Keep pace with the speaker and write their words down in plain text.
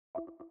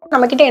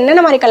நம்மக்கிட்ட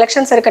என்னென்ன மாதிரி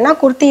கலெக்ஷன்ஸ் இருக்குன்னா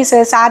குர்த்திஸ்,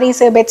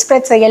 சாரீஸ், பெட்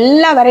ஸ்ப்ரெட்ஸ்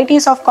எல்லா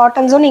வெரைட்டிஸ் ஆஃப்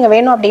காட்டன்ஸும் நீங்கள்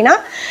வேணும் அப்படின்னா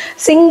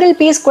சிங்கிள்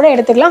பீஸ் கூட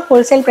எடுத்துக்கலாம்.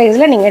 ஹோல்சேல்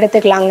ப்ரைஸில் நீங்கள்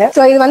எடுத்துக்கலாங்க.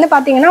 ஸோ இது வந்து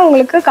பார்த்தீங்கன்னா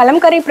உங்களுக்கு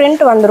கலம்கரி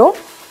பிரிண்ட் வந்துடும்.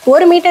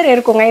 1 மீட்டர்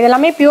இருக்குங்க. இது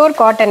எல்லாமே பியூர்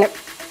காட்டனு.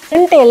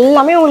 பிரிண்ட்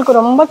எல்லாமே உங்களுக்கு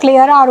ரொம்ப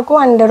கிளியராக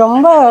இருக்கும். அண்ட்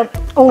ரொம்ப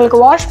உங்களுக்கு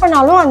வாஷ்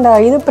பண்ணாலும் அந்த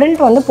இது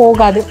பிரிண்ட் வந்து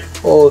போகாது.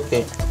 ஓகே.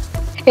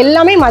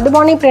 எல்லாமே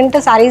மதுபானி பிரிண்ட்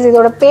சாரீஸ்.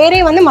 இதோட பேரே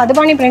வந்து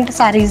மதுபானி பிரிண்ட்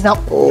சாரீஸ்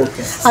தான்.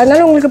 ஓகே. அதனால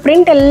உங்களுக்கு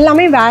பிரிண்ட்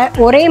எல்லாமே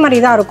ஒரே மாதிரி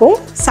தான் இருக்கும்.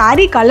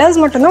 சாரீ கலர்ஸ்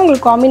மட்டும்தான்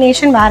உங்களுக்கு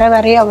காம்பினேஷன் வேறு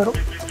வேறையாக வரும்.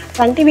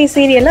 சன் டிவி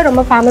சீரியலில்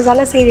ரொம்ப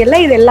ஃபேமஸான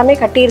சீரியலில் இது எல்லாமே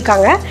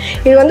கட்டியிருக்காங்க.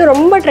 இது வந்து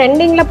ரொம்ப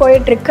ட்ரெண்டிங்கில்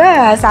போயிட்டுருக்க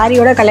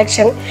சாரியோட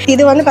கலெக்ஷன்.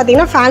 இது வந்து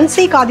பார்த்திங்கன்னா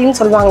ஃபேன்சி காதின்னு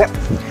சொல்லுவாங்க.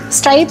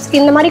 ஸ்ட்ரைப்ஸ்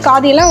இந்த மாதிரி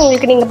காதியெல்லாம்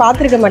உங்களுக்கு நீங்கள்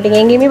பார்த்துருக்க மாட்டீங்க,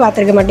 எங்கேயுமே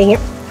பார்த்துருக்க மாட்டீங்க.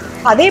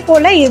 அதே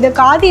போல் இது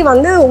காதி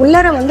வந்து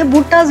உள்ளர வந்து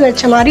புட்டாஸ்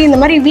வச்ச மாதிரி இந்த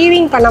மாதிரி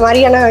வீவிங் பண்ண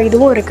மாதிரியான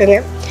இதுவும் இருக்குங்க.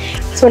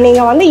 ஸோ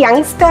நீங்கள் வந்து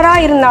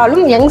யங்ஸ்டராக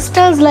இருந்தாலும்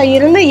யங்ஸ்டர்ஸில்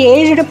இருந்து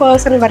ஏஜ்டு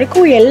பர்சன்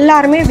வரைக்கும்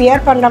எல்லாருமே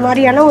வியர் பண்ணுற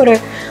மாதிரியான ஒரு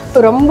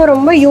ரொம்ப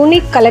ரொம்ப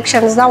யூனிக்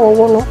கலெக்ஷன்ஸ் தான்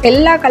ஒவ்வொன்றும்.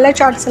 எல்லா கலர்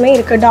சார்ட்ஸுமே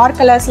இருக்குது. டார்க்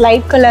கலர்ஸ்,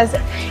 லைட் கலர்ஸ்,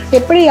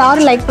 எப்படி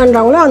யார் லைக்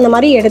பண்ணுறாங்களோ அந்த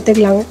மாதிரி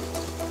எடுத்துக்கலாங்க.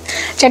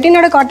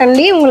 செட்டிநாடு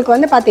காட்டன்லேயே உங்களுக்கு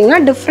வந்து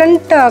பார்த்திங்கன்னா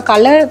டிஃப்ரெண்ட்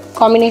கலர்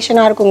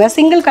காம்பினேஷனாக இருக்குங்க.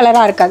 சிங்கிள்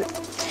கலராக இருக்காது.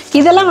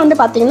 இதெல்லாம் வந்து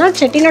பார்த்திங்கன்னா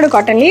செட்டிநாடு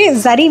காட்டன்லேயே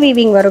ஜரி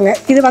வீவிங் வருங்க.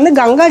 இது வந்து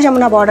கங்கா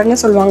ஜமுனா பார்டர்னு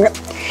சொல்லுவாங்க.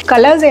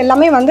 கலர்ஸ்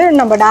எல்லாமே வந்து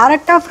நம்ம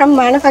டேரெக்டாக ஃப்ரம்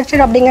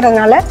மேனுஃபேக்சர்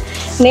அப்படிங்கிறதுனால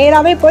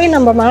நேராகவே போய்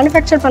நம்ம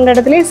மேனுஃபேக்சர் பண்ணுற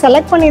இடத்துலேயே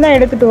செலக்ட் பண்ணி தான்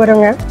எடுத்துகிட்டு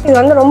வருங்க. இது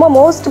வந்து ரொம்ப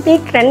மோஸ்ட்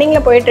பீக்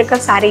ட்ரெண்டிங்கில் போயிட்டுருக்க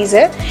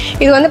சாரீஸு.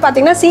 இது வந்து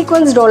பார்த்திங்கன்னா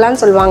சீக்வன்ஸ்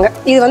டோலான்னு சொல்லுவாங்க.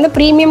 இது வந்து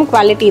ப்ரீமியம்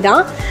குவாலிட்டி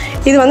தான்.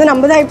 இது வந்து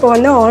நம்ம தான் இப்போ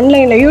வந்து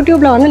ஆன்லைனில்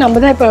யூடியூப்பில் வந்து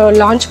நம்ம தான் இப்போ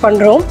லான்ச்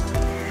பண்ணுறோம்.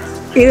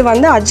 இது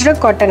வந்து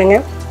அஜ்ரக் காட்டனுங்க.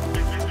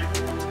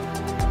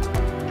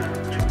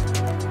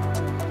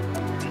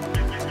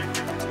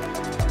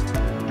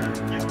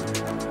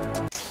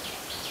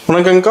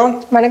 வணக்கம்க்கா.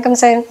 வணக்கம்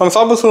சார். நம்ம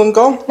ஷாப்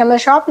சொல்லுங்கக்கா. நம்ம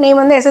ஷாப் நேம்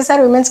வந்து SSR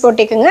WOMEN'S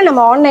BOUTIQUEங்க.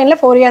 நம்ம ஆன்லைனில்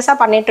 4 இயர்ஸாக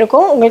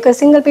பண்ணிகிட்ருக்கோம். உங்களுக்கு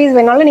சிங்கிள் பீஸ்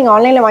வேணாலும் நீங்கள்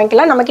ஆன்லைனில்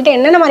வாங்கிக்கலாம். நம்மக்கிட்ட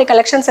என்னென்ன மாதிரி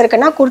கலெக்ஷன்ஸ்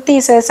இருக்குன்னா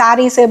குர்த்திஸ்,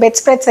 சாரீஸ், பெட்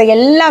ஸ்ப்ரெட்ஸ்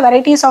எல்லா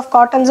வெரைட்டிஸ் ஆஃப்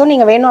காட்டன்ஸும்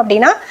நீங்கள் வேணும்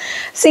அப்படின்னா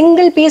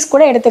சிங்கிள் பீஸ்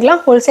கூட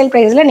எடுத்துக்கலாம். ஹோல்சேல்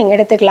ப்ரைஸில் நீங்கள்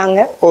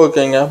எடுத்துக்கலாங்க.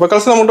 ஓகேங்க. இப்போ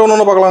கலெக்ஷன் மட்டும்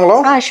ஒன்று பார்க்கலாங்களா?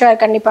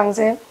 ஷுவர், கண்டிப்பாங்க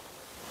சார்.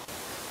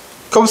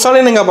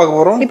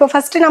 இப்போ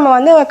ஃபர்ஸ்ட் நம்ம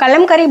வந்து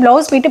கலம்கரி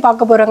பிளவுஸ் பீட்டு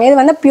பார்க்க போறோங்க. இது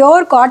வந்து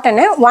பியூர்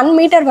காட்டனு. 1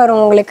 மீட்டர்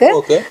வரும் உங்களுக்கு.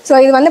 ஸோ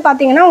இது வந்து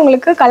பார்த்தீங்கன்னா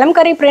உங்களுக்கு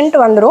கலம்கரி பிரிண்ட்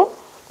வந்துடும்.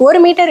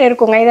 1 மீட்டர்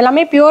இருக்குங்க. இது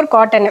எல்லாமே பியூர்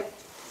காட்டனு.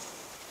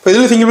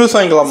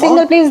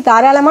 சிங்கிள் பீஸ்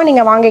தாராளமாக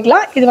நீங்கள்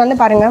வாங்கிக்கலாம். இது வந்து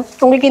பாருங்க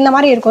உங்களுக்கு இந்த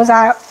மாதிரி இருக்கும்.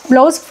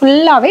 பிளவுஸ்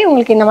ஃபுல்லாகவே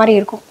உங்களுக்கு இந்த மாதிரி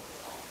இருக்கும்.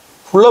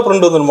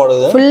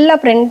 ஃபுல்லாக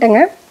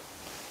பிரிண்ட்டுங்க.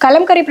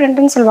 கலம்கரி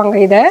பிரிண்ட்னு சொல்லுவாங்க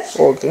இதை.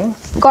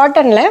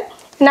 காட்டனில்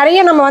நிறைய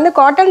நம்ம வந்து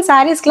காட்டன்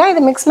சாரீஸ்க்குலாம்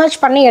இது மிக்ஸ் மேட்ச்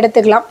பண்ணி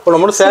எடுத்துக்கலாம்.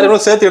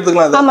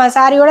 ஆமாம்,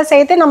 சாரியோட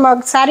சேர்த்து நம்ம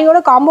சாரியோட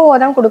காம்போவோ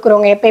தான்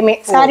கொடுக்குறோங்க. எப்பயுமே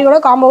சாரியோட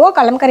காம்போவோ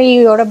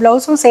கலம்கரியோட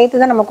பிளவுஸும்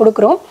சேர்த்து தான் நம்ம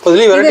கொடுக்குறோம்.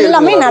 இது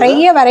எல்லாமே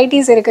நிறைய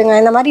வெரைட்டிஸ் இருக்குங்க.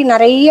 இந்த மாதிரி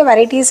நிறைய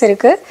வெரைட்டிஸ்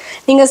இருக்கு.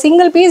 நீங்க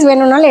சிங்கிள் பீஸ்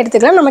வேணும்னாலும்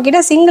எடுத்துக்கலாம். நம்ம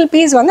கிட்ட சிங்கிள்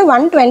பீஸ் வந்து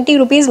 120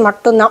 rupees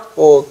மட்டும்தான்.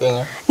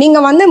 நீங்க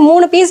வந்து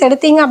 3 பீஸ்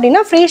எடுத்தீங்க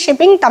அப்படின்னா ஃப்ரீ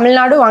ஷிப்பிங்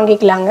தமிழ்நாடு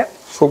வாங்கிக்கலாங்க.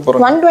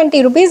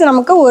 120 rupees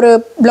நமக்கு ஒரு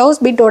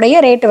பிளவுஸ்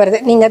பீட்டோடைய ரேட்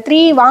வருது. நீங்க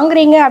 3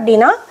 வாங்குறீங்க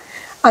அப்படின்னா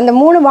அந்த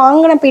 3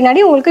 வாங்கின பின்னாடி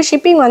உங்களுக்கு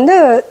ஷிப்பிங் வந்து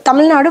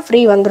தமிழ்நாடு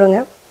ஃப்ரீ வந்துருங்க.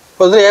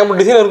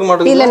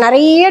 இதுல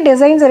நிறைய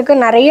டிசைன்ஸ் இருக்கு,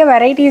 நிறைய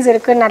வெரைட்டிஸ்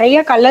இருக்கு, நிறைய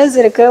கலர்ஸ்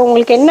இருக்கு.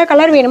 உங்களுக்கு என்ன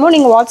கலர் வேணுமோ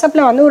நீங்க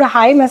வாட்ஸ்அப்ல வந்து ஒரு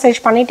ஹாய்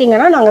மெசேஜ்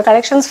பண்ணிட்டீங்கன்னா நாங்க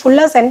கலெக்ஷன்ஸ்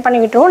ஃபுல்லா சென்ட்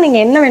பண்ணி விட்டுருவோம். நீங்க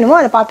என்ன வேணுமோ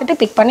அதை பார்த்துட்டு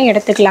பிக் பண்ணி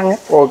எடுத்துக்கலாங்க.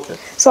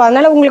 ஸோ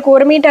அதனால உங்களுக்கு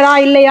 1 மீட்டரா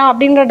இல்லையா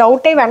அப்படின்ற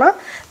டவுட்டே வேணாம்.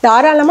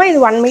 தாராளமா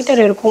இது 1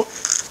 மீட்டர் இருக்கும்.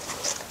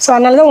 ஸோ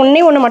அதனால தான்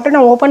ஒன்று மட்டும்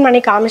நான் ஓப்பன்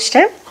பண்ணி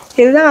காமிச்சிட்டேன்.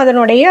 இதுதான்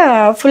அதனுடைய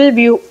ஃபுல்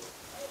வியூ.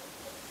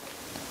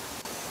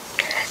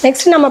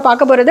 நெக்ஸ்ட் நம்ம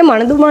பார்க்க போகிறது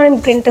மதுபானி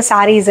பிரிண்ட்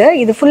சாரீஸ்.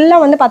 இது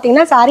ஃபுல்லாக வந்து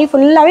பார்த்தீங்கன்னா சாரீ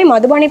ஃபுல்லாகவே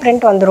மதுபானி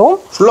பிரிண்ட் வந்துடும்.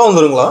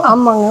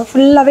 ஆமாங்க,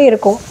 ஃபுல்லாகவே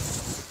இருக்கும்.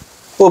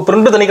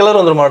 பிரிண்ட் தனி கலர்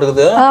வந்துட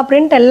மாட்டேங்குது.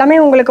 பிரிண்ட் எல்லாமே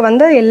உங்களுக்கு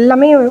வந்து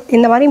எல்லாமே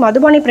இந்த மாதிரி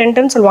மதுபானி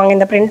பிரிண்ட்னு சொல்லுவாங்க.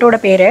 இந்த பிரிண்டோட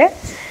பேர்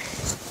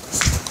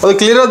அது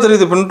கிளியரா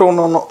தெரியுது.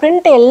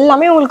 பிரிண்ட்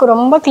எல்லாமே உங்களுக்கு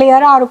ரொம்ப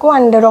கிளியராக இருக்கும்.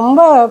 அண்ட்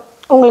ரொம்ப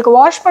உங்களுக்கு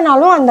வாஷ்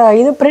பண்ணாலும் அந்த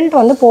இது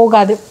பிரிண்ட் வந்து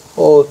போகாது.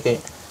 ஓகே.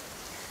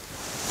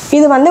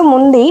 இது வந்து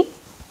முந்தி,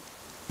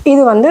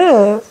 இது வந்து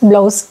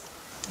ப்ளவுஸ்.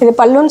 இது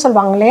பல்லுன்னு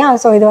சொல்லுவாங்க இல்லையா?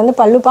 ஸோ இது வந்து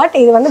பல்லு பார்ட்,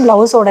 இது வந்து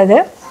பிளவுஸோடது.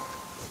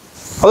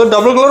 அது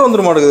டபுள் கலர்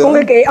வந்துட மாட்டேங்குது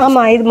உங்களுக்கு.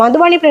 ஆமாம், இது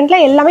மதுபானி பிரிண்ட்ல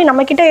எல்லாமே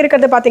நம்ம கிட்ட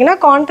இருக்கிறது பார்த்தீங்கன்னா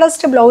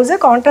கான்ட்ராஸ்ட் பிளவுஸ்,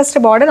 கான்ட்ராஸ்ட்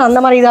பார்டர் அந்த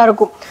மாதிரி தான்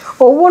இருக்கும்.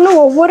 ஒவ்வொன்றும்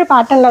ஒவ்வொரு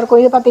பேட்டர்னில்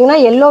இருக்கும். இது பார்த்தீங்கன்னா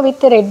எல்லோ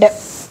வித் ரெட்.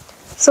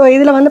 ஸோ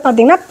இதில் வந்து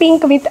பார்த்தீங்கன்னா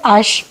பிங்க் வித்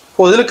ஆஷ்.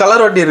 இதில்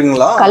கலர் வட்டி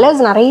இருக்குங்களா?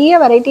 கலர்ஸ் நிறைய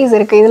வெரைட்டிஸ்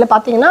இருக்குது. இதில்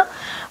பார்த்தீங்கன்னா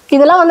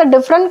இதெல்லாம் வந்து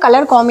டிஃப்ரெண்ட்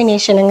கலர்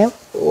காம்பினேஷனுங்க.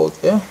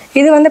 ஓகே.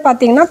 இது வந்து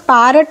பார்த்தீங்கன்னா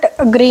பேரட்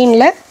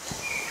க்ரீனில்,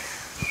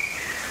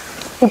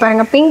 இப்போ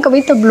பாருங்க பிங்க்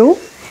வித் ப்ளூ.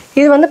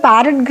 இது வந்து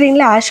பேரட்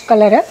க்ரீனில் ஆஷ்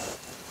கலரு.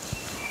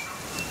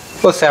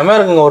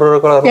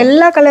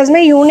 எல்லா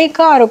கலர்ஸுமே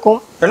யூனிக்காக இருக்கும்.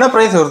 என்ன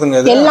பிரைஸ் வருதுங்க?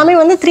 எல்லாமே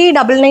வந்து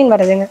 399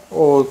 வருதுங்க.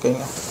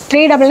 ஓகேங்க.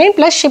 399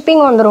 ப்ளஸ்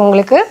ஷிப்பிங் வந்துடும்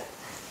உங்களுக்கு.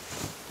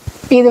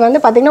 இது வந்து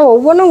பார்த்தீங்கன்னா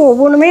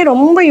ஒவ்வொன்றுமே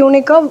ரொம்ப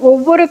யூனிக்காக,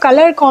 ஒவ்வொரு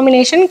கலர்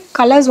காம்பினேஷன்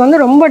கலர்ஸ் வந்து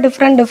ரொம்ப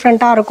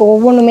டிஃப்ரெண்ட்டாக இருக்கும்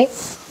ஒவ்வொன்றுமே.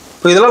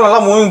 இப்போ இதெல்லாம் நல்லா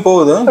மூவிங்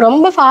போகுது.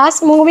 ரொம்ப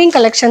ஃபாஸ்ட் மூவிங்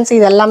கலெக்ஷன்ஸ்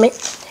இது எல்லாமே.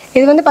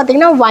 இது வந்து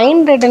பார்த்தீங்கன்னா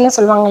வைன் ரெட்னு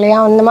சொல்லுவாங்க இல்லையா,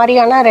 அந்த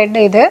மாதிரியான ரெட்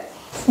இது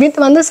வித்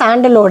வந்து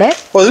சாண்டலோட.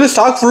 இதுல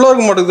ஸ்டாக் ஃபுல்லா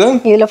இருக்க மாட்டேங்குது.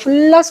 இதுல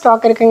ஃபுல்லா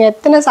ஸ்டாக் இருக்குங்க.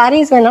 எத்தனை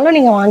சாரீஸ் வேணாலும்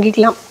நீங்க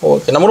வாங்கிக்கலாம்.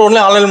 ஓகே. நம்ம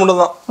ஒன்லி ஆன்லைன்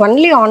மட்டும் தான்.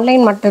 ஒன்லி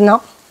ஆன்லைன்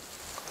மட்டும்தான்.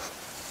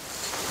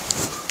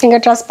 நீங்க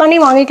ட்ரஸ்ட் பண்ணி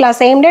வாங்கிக்கலாம்.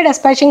 சேம் டே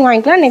டெஸ்பேச்சிங்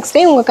வாங்கிக்கலாம். நெக்ஸ்ட்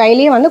டே உங்க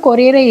கையிலேயே வந்து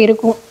கொரியரே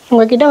இருக்கும்.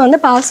 உங்ககிட்ட வந்து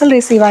பார்சல்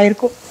ரிசீவ்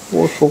ஆயிருக்கும்.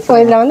 ஸோ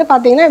இதில் வந்து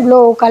பார்த்தீங்கன்னா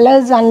இவ்வளோ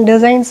கலர்ஸ் அண்ட்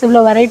டிசைன்ஸ்,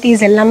 இவ்வளோ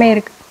வெரைட்டிஸ் எல்லாமே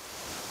இருக்குது.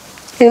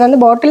 இது வந்து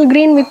பாட்டில்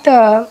க்ரீன் வித்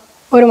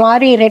ஒரு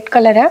மாதிரி ரெட்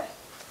கலரு.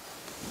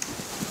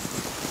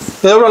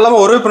 எல்லாமே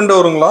ஒரே பிரிண்ட்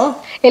வருங்களா?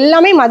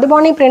 எல்லாமே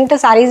மதுபானி பிரிண்ட்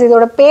சாரீஸ்.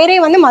 இதோட பேரே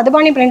வந்து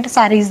மதுபானி பிரிண்ட்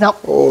சாரீஸ் தான்.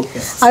 ஓகே.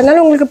 அதனால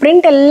உங்களுக்கு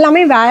பிரிண்ட்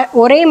எல்லாமே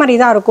ஒரே மாதிரி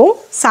தான் இருக்கும்.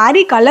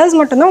 சாரீ கலர்ஸ்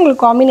மட்டும்தான்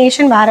உங்களுக்கு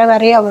காம்பினேஷன் வேறு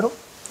வேறையாக வரும்.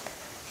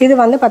 இது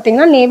வந்து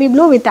பார்த்தீங்கன்னா நேவி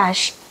ப்ளூ வித்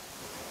ஆஷ்.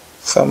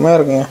 செம்மையாக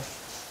இருக்குங்க.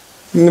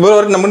 இந்த மாதிரி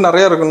வரைக்கும் நம்ம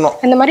நிறைய இருக்கணும்.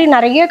 இந்த மாதிரி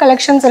நிறைய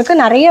கலெக்ஷன்ஸ்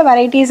இருக்குது, நிறைய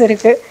வெரைட்டிஸ்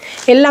இருக்குது.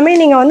 எல்லாமே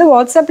நீங்கள் வந்து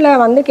வாட்ஸ்அப்பில்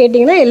வந்து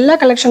கேட்டிங்கன்னா எல்லா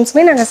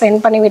கலெக்ஷன்ஸுமே நாங்கள்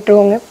சென்ட் பண்ணி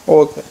விட்டுருவோங்க.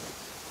 ஓகே.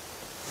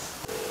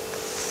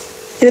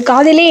 இது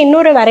காதிலே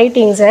இன்னொரு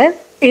வெரைட்டிங்ஸு.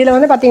 இதில்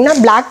வந்து பார்த்தீங்கன்னா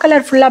பிளாக்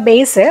கலர் ஃபுல்லாக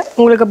பேஸு.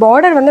 உங்களுக்கு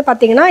பார்டர் வந்து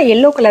பார்த்தீங்கன்னா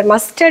எல்லோ கலர்,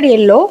 மஸ்டர்ட்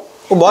எல்லோ.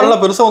 பார்டர்லாம்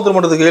பெருசாக வந்துட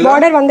மாட்டேங்குது. கீழே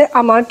பார்டர் வந்து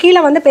ஆமாம்,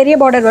 கீழே வந்து பெரிய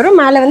பார்டர் வரும்,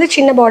 மேலே வந்து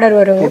சின்ன பார்டர்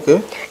வரும். ஓகே.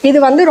 இது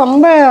வந்து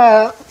ரொம்ப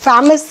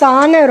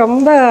ஃபேமஸான,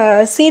 ரொம்ப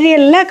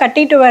சீரியலில்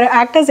கட்டிட்டு வர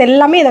ஆக்டர்ஸ்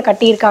எல்லாமே இதை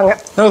கட்டியிருக்காங்க.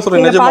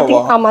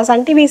 ஆமாம்,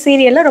 சன் டிவி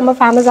சீரியலில் ரொம்ப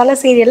ஃபேமஸான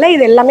சீரியலில்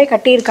இது எல்லாமே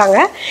கட்டியிருக்காங்க.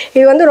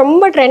 இது வந்து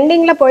ரொம்ப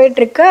ட்ரெண்டிங்கில்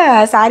போயிட்டுருக்க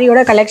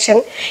சாரியோட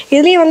கலெக்ஷன்.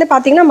 இதுலேயும் வந்து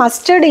பார்த்தீங்கன்னா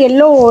மஸ்டர்டு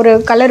எல்லோ ஒரு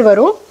கலர்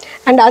வரும்.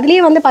 அண்ட்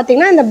அதுலேயே வந்து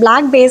பார்த்தீங்கன்னா இந்த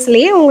பிளாக்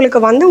பேஸ்லேயே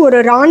உங்களுக்கு வந்து ஒரு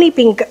ராணி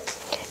பிங்க்,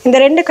 இந்த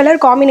ரெண்டு கலர்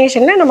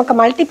காம்பினேஷனில் நமக்கு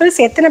மல்டிபிள்ஸ்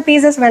எத்தனை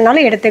பீசஸ்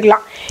வேணாலும்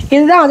எடுத்துக்கலாம்.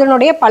 இதுதான்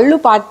அதனுடைய பல்லு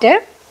பார்ட்டு.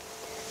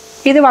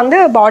 இது வந்து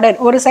பார்டர்,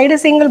 ஒரு சைடு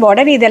சிங்கிள்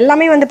பார்டர். இது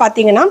எல்லாமே வந்து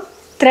பார்த்தீங்கன்னா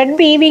த்ரெட்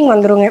வீவிங்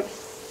வந்துருங்க.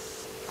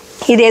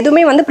 இது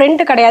எதுவுமே வந்து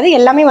பிரிண்ட் கிடையாது,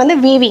 எல்லாமே வந்து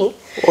வீவிங்.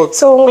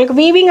 ஸோ உங்களுக்கு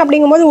வீவிங்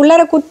அப்படிங்கும்போது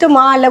உள்ளார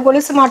குத்துமா இல்லை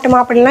கொலுசு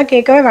மாட்டுமா அப்படின்லாம்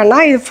கேட்கவே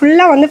வேண்டாம். இது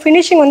ஃபுல்லாக வந்து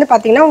ஃபினிஷிங் வந்து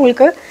பார்த்தீங்கன்னா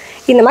உங்களுக்கு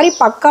இந்த மாதிரி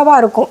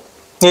பக்காவாக இருக்கும்,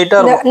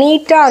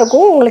 நீட்டாக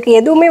இருக்கும். உங்களுக்கு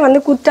எதுவுமே வந்து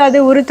குத்தாது,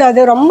 உருத்தாது,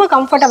 ரொம்ப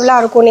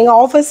கம்ஃபர்டபுளாக இருக்கும். நீங்கள்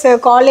ஆஃபீஸு,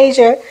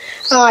 காலேஜு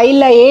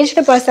இல்லை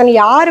ஏஜ்டு பர்சன்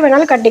யார்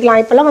வேணாலும் கட்டிக்கலாம்.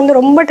 இப்போல்லாம் வந்து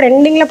ரொம்ப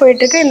ட்ரெண்டிங்கில்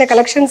போயிட்டுருக்கு இந்த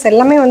கலெக்ஷன்ஸ்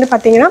எல்லாமே. வந்து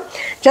பார்த்தீங்கன்னா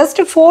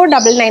ஜஸ்ட்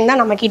 499 தான்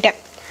நம்மக்கிட்ட.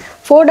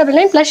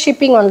 499 ப்ளஸ்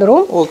ஷிப்பிங்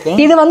வந்துடும்.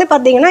 இது வந்து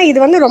பார்த்தீங்கன்னா இது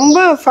வந்து ரொம்ப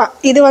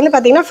இது வந்து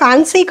பார்த்தீங்கன்னா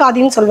ஃபேன்சி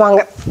காதின்னு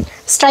சொல்லுவாங்க.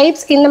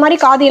 ஸ்ட்ரைப்ஸ் இந்த மாதிரி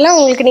காதியெல்லாம்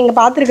உங்களுக்கு நீங்கள்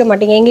பார்த்துருக்க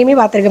மாட்டீங்க, எங்கேயுமே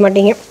பார்த்துருக்க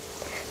மாட்டீங்க.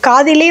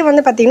 காதிலே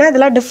வந்து பார்த்தீங்கன்னா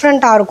இதெல்லாம்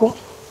டிஃப்ரெண்ட்டாக இருக்கும்.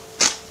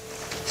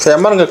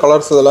 செம்மங்க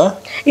கலர்ஸ்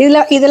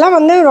இதெல்லாம்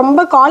வந்து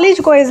ரொம்ப காலேஜ்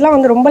கோயஸ்லாம்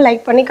வந்து ரொம்ப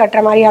லைக் பண்ணி கட்டுற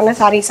மாதிரியான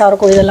சாரீஸாக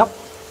இருக்கும். இதெல்லாம்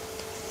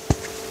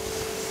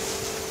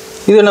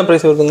இது என்ன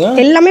பிரைஸ் வருதுங்க?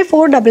 எல்லாமே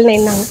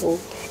 499 தாங்க.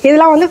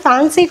 இதெல்லாம் வந்து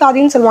ஃபேன்சி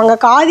காதின்னு சொல்லுவாங்க.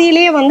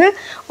 காதியிலே வந்து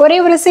ஒரே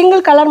ஒரு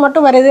சிங்கிள் கலர்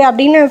மட்டும் வருது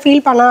அப்படின்னு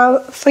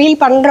ஃபீல்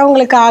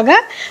பண்ணுறவங்களுக்காக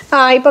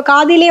இப்போ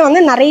காதிலே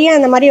வந்து நிறைய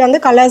இந்த மாதிரி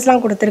வந்து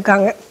கலர்ஸ்லாம்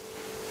கொடுத்துருக்காங்க.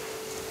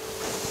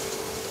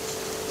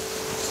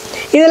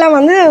 இதெல்லாம்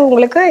வந்து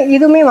உங்களுக்கு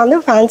இதுவுமே வந்து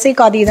ஃபேன்சி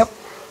காதி தான்.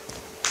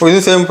 இது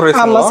சேம் பிரைஸ்?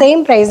 ஆமாம், சேம்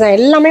பிரைஸ் தான்.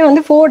 எல்லாமே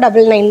வந்து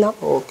 499 தான்.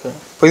 ஓகே.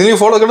 இப்போ இதுலயே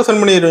ஃபோட்டோ கூட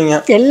சென்ட் பண்ணிடுவீங்க?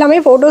 எல்லாமே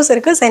ஃபோட்டோஸ்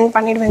இருக்கு, சென்ட்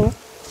பண்ணிடுவேங்க.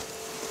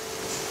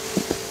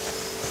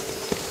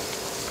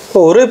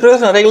 ஒரே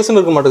பிரைஸ் நிறைய கலெக்ஷன்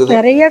இருக்க மாட்டேங்குது.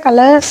 நிறைய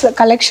கலர்ஸ்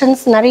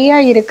கலெக்ஷன்ஸ்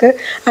நிறைய இருக்கு.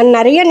 அண்ட்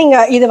நிறைய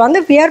நீங்க இது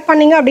வந்து வியர்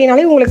பண்ணீங்க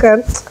அப்படினாலே உங்களுக்கு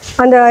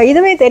அந்த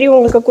இதுவே தெரியும்,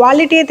 உங்களுக்கு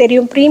குவாலிட்டியே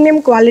தெரியும்,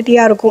 ப்ரீமியம்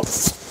குவாலிட்டியா இருக்கும்.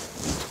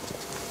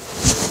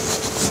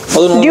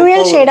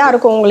 டியூயல் ஷேடா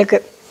இருக்கும் உங்களுக்கு.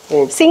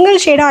 சிங்கிள்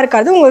ஷேடாக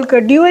இருக்காது, உங்களுக்கு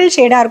டியூவல்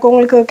ஷேடாக இருக்கும்.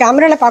 உங்களுக்கு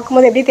கேமராவில்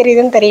பார்க்கும்போது எப்படி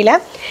தெரியுதுன்னு தெரியல.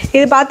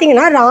 இது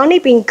பார்த்தீங்கன்னா ராணி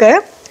பிங்க்கு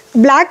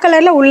பிளாக்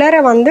கலரில் உள்ளார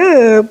வந்து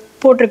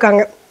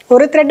போட்டிருக்காங்க.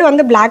 ஒரு த்ரெட்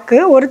வந்து பிளாக்கு,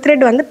 ஒரு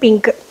த்ரெட் வந்து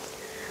பிங்க்கு.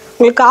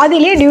 உங்களுக்கு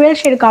காதிலே டியூவல்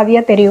ஷேடு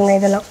காதியாக தெரியுங்க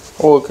இதெல்லாம்.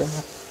 ஓகே.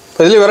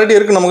 இதில் வெரைட்டி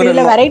இருக்குது நமக்கு.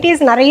 இதில்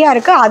வெரைட்டிஸ் நிறையா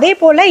இருக்குது. அதே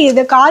போல்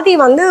இது காதி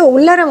வந்து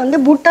உள்ளார வந்து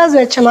புட்டாஸ்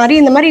வச்ச மாதிரி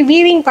இந்த மாதிரி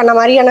வீவிங் பண்ண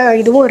மாதிரியான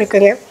இதுவும்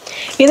இருக்குங்க.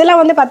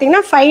 இதெல்லாம் வந்து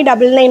பார்த்தீங்கன்னா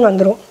 599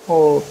 வந்துடும்.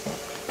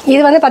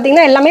 இது வந்து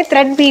பார்த்தீங்கன்னா எல்லாமே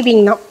த்ரெட்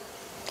வீவிங் தான்,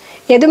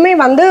 எதுவுமே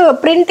வந்து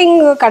பிரிண்டிங்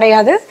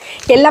கிடையாது.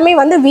 எல்லாமே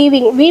வந்து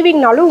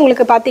வீவிங்னாலும்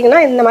உங்களுக்கு பார்த்தீங்கன்னா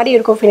இந்த மாதிரி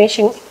இருக்கும்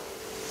ஃபினிஷிங்.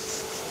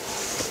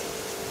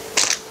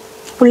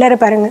 உள்ளார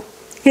பாருங்க,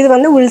 இது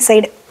வந்து உள்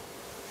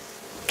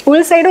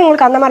சைடும்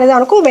உங்களுக்கு அந்த மாதிரி தான்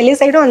இருக்கும், வெளி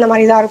சைடும் அந்த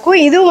மாதிரி தான் இருக்கும்.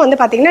 இதுவும் வந்து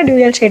பார்த்தீங்கன்னா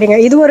டியூயல் ஷேடுங்க.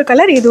 இது ஒரு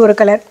கலர், இது ஒரு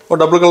கலர்,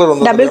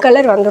 டபுள்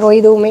கலர் வந்துடும்.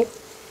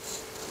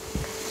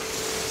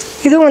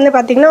 இதுவும் வந்து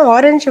பார்த்தீங்கன்னா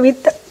orange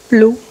with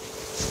blue.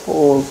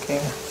 Okay.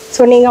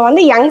 So நீங்கள்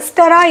வந்து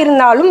யங்ஸ்டராக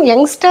இருந்தாலும்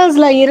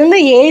யங்ஸ்டர்ஸில் இருந்து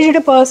ஏஜ்டு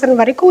பர்சன்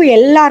வரைக்கும்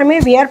எல்லாருமே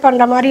வியர்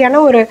பண்ணுற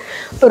மாதிரியான ஒரு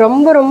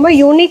ரொம்ப ரொம்ப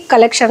யூனிக்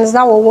கலெக்ஷன்ஸ்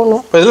தான்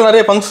ஒவ்வொன்றும். இதில்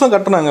நிறைய ஃபங்க்ஷன்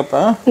கட்டுனாங்க.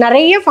 இப்போ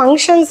நிறைய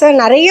ஃபங்க்ஷன்ஸு,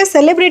 நிறைய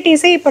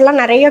செலிப்ரிட்டிஸே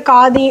இப்போல்லாம் நிறைய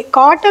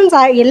காட்டன்ஸ்,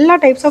 எல்லா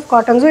டைப்ஸ் ஆஃப்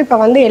காட்டன்ஸும் இப்போ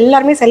வந்து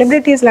எல்லாருமே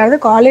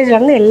செலிப்ரிட்டிஸ்லேருந்து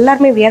காலேஜ்லேருந்து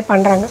எல்லாருமே வியர்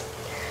பண்ணுறாங்க.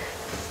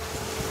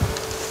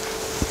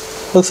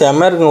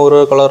 செம்மையாக இருக்குங்க ஒரு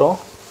கலரும்.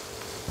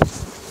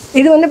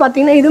 இது வந்து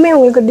பார்த்தீங்கன்னா இதுவுமே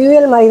உங்களுக்கு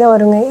டியூயல் மாதிரி தான்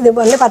வருங்க. இது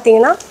வந்து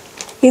பார்த்தீங்கன்னா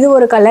இது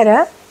ஒரு கலரு,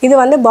 இது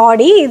வந்து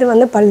பாடி, இது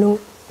வந்து பல்லு.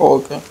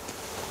 ஓகே.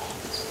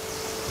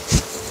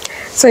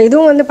 ஸோ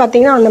இதுவும் வந்து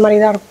பார்த்தீங்கன்னா அந்த மாதிரி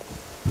தான் இருக்கும்.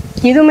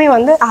 இதுவுமே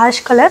வந்து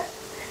ஆஷ் கலர்,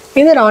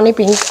 இது ராணி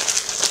பிங்க்.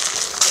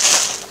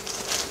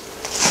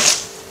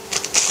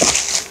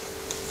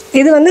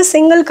 இது வந்து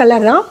சிங்கிள்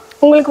கலர் தான்.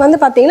 உங்களுக்கு வந்து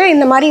பார்த்தீங்கன்னா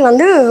இந்த மாதிரி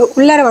வந்து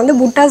உள்ளார வந்து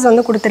புட்டாஸ்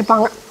வந்து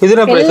கொடுத்துருப்பாங்க.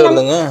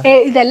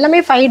 இது எல்லாமே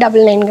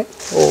 599.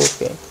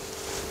 ஓகே.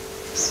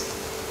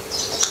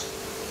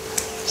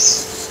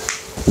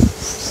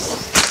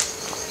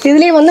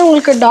 இதுலேயே வந்து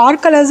உங்களுக்கு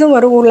டார்க் கலர்ஸும்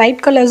வரும்,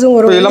 லைட் கலர்ஸும்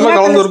வரும்.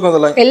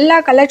 எல்லா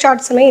கலர்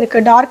சார்ட்ஸுமே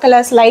இருக்குது. டார்க்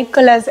கலர்ஸ், லைட்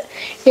கலர்ஸ்,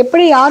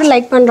 எப்படி யார்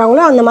லைக்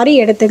பண்ணுறாங்களோ அந்த மாதிரி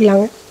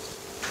எடுத்துக்கலாங்க.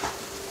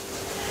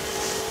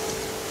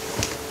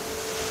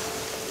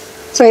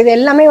 ஸோ இது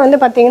எல்லாமே வந்து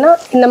பார்த்தீங்கன்னா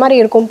இந்த மாதிரி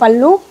இருக்கும்.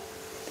 பல்லு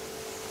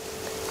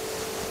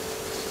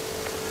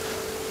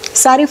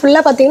சாரி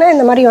ஃபுல்லாக பார்த்தீங்கன்னா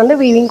இந்த மாதிரி வந்து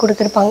வீவிங்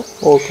கொடுத்துருப்பாங்க.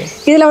 ஓகே.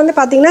 இதில் வந்து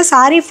பார்த்தீங்கன்னா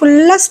சாரி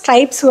ஃபுல்லாக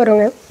ஸ்ட்ரைப்ஸ்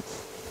வருங்க.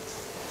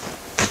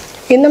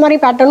 இந்த மாதிரி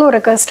பேட்டர்னும்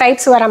இருக்குது,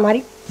 ஸ்ட்ரைப்ஸ் வர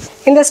மாதிரி.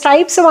 இந்த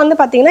ஸ்ட்ரைப்ஸ் வந்து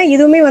பார்த்தீங்கன்னா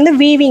இதுவுமே வந்து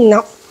வீவிங்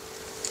தான்.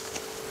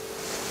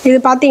 இது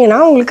பார்த்தீங்கன்னா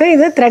உங்களுக்கு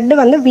இது த்ரெட்டு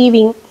வந்து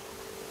வீவிங்,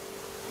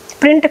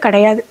 பிரிண்ட்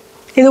கிடையாது.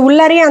 இது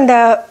உள்ளாரே அந்த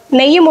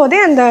நெய்யும் போதே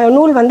அந்த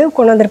நூல் வந்து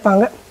கொண்டு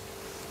வந்திருப்பாங்க.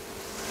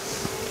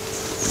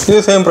 இது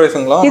சேம்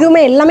பிரைஸ்ங்களா?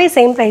 இதுவுமே எல்லாமே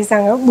சேம் பிரைஸ்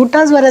தாங்க.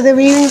 புட்டாஸ் வர்றது,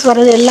 வீவிங்ஸ்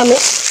வர்றது எல்லாமே.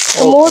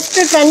 மோஸ்ட்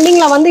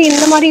ட்ரெண்டிங்கில் வந்து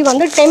இந்த மாதிரி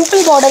வந்து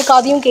டெம்பிள் பார்டர்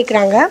காதியும்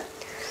கேட்குறாங்க.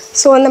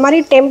 ஸோ அந்த மாதிரி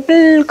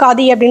டெம்பிள்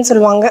காதி அப்படின்னு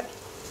சொல்லுவாங்க.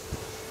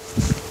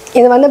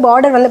 இது வந்து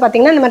பார்டர் வந்து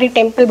பார்த்தீங்கன்னா இந்த மாதிரி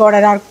டெம்பிள்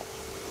பார்டராக இருக்கும்.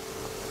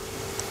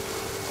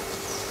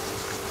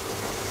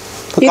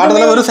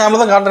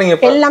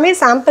 எல்லாமே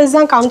சாம்பிள்ஸ்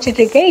தான்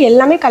காமிச்சிட்டு இருக்கேன்.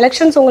 எல்லாமே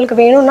கலெக்ஷன்ஸ் உங்களுக்கு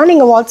வேணும்னா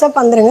நீங்கள் வாட்ஸ்அப்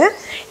வந்துருங்க,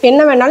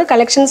 என்ன வேணாலும்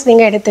கலெக்ஷன்ஸ்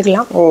நீங்கள்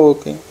எடுத்துக்கலாம்.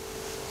 ஓகே.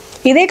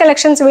 இதே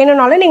கலெக்ஷன்ஸ்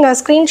வேணும்னாலும் நீங்கள்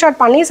ஸ்க்ரீன்ஷாட்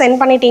பண்ணி சென்ட்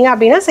பண்ணிட்டீங்க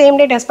அப்படின்னா சேம்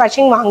டே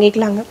டெஸ்பாச்சிங்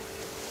வாங்கிக்கலாங்க.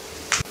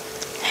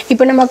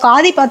 இப்போ நம்ம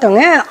காதி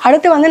பார்த்தோங்க.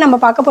 அடுத்து வந்து நம்ம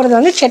பார்க்க போகிறது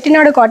வந்து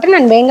Chettinad cotton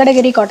and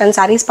Venkatagiri cotton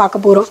saris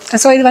பார்க்க போகிறோம்.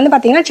 ஸோ இது வந்து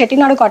பார்த்தீங்கன்னா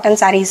செட்டிநாடு காட்டன்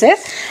சாரீஸு.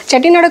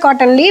 செட்டிநாடு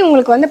காட்டன்லேயே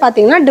உங்களுக்கு வந்து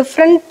பார்த்தீங்கன்னா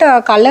டிஃப்ரெண்ட்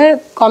கலர்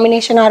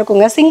காம்பினேஷனாக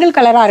இருக்குங்க, சிங்கிள்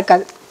கலராக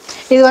இருக்காது.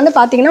 இது வந்து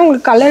பார்த்தீங்கன்னா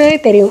உங்களுக்கு கலரே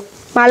தெரியும்.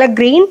 மேலே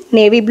க்ரீன்,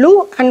 நேவி ப்ளூ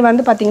அண்ட்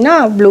வந்து பார்த்தீங்கன்னா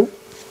ப்ளூ.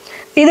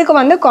 இதுக்கு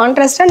வந்து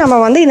கான்ட்ராஸ்ட்டாக நம்ம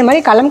வந்து இந்த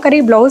மாதிரி கலம்கரி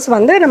ப்ளவுஸ்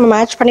வந்து நம்ம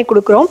மேட்ச் பண்ணி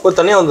கொடுக்குறோம்.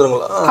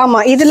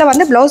 ஆமாம், இதில்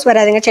வந்து ப்ளவுஸ்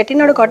வராதுங்க.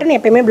 செட்டிநாடு காட்டன்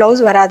எப்பயுமே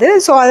ப்ளவுஸ் வராது.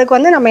 ஸோ அதுக்கு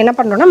வந்து நம்ம என்ன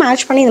பண்ணுறோம்னா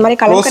மேட்ச் பண்ணி இந்த மாதிரி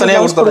கலம்கரி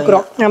ப்ளவுஸ்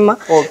கொடுக்குறோம்.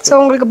 ஆமாம். ஸோ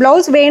உங்களுக்கு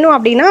ப்ளவுஸ் வேணும்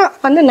அப்படின்னா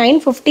வந்து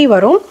 950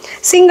 வரும்.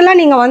 சிங்கிளாக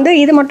நீங்கள் வந்து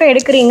இது மட்டும்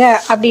எடுக்கிறீங்க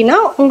அப்படின்னா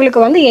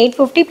உங்களுக்கு வந்து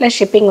 850 ப்ளஸ்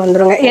ஷிப்பிங்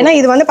வந்துருங்க. ஏன்னா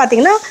இது வந்து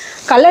பார்த்தீங்கன்னா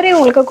கலரே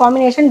உங்களுக்கு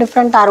காம்பினேஷன்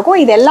டிஃப்ரெண்ட்டாக இருக்கும்.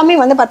 இது எல்லாமே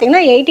வந்து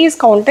பார்த்தீங்கன்னா 80s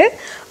கவுண்ட்டு.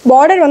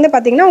 பார்டர் வந்து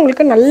பார்த்தீங்கன்னா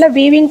உங்களுக்கு நல்ல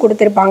வீவிங்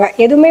கொடுத்துருப்பாங்க.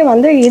 எதுவுமே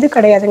வந்து இது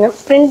கிடையாதுங்க,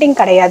 பிரிண்டிங்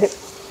கிடையாது.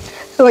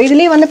 ஸோ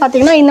இதுலேயே வந்து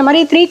பார்த்தீங்கன்னா இந்த மாதிரி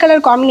 3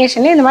 கலர்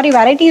காம்பினேஷன்லேயே இந்த மாதிரி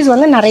வெரைட்டிஸ்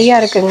வந்து நிறையா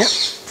இருக்குங்க.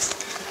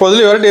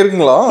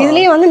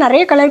 இதுலேயே வந்து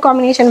நிறைய கலர்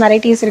காம்பினேஷன்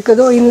வெரைட்டிஸ்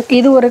இருக்குது.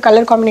 இது ஒரு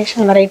கலர்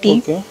காம்பினேஷன் வெரைட்டி.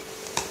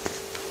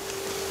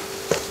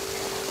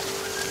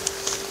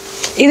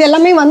 இது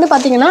எல்லாமே வந்து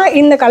பார்த்தீங்கன்னா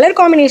இந்த கலர்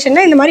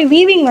காம்பினேஷனில் இந்த மாதிரி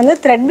வீவிங் வந்து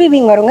த்ரெட்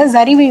வீவிங் வருங்க,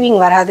 ஜரி வீவிங்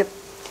வராது.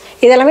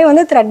 இதெல்லாமே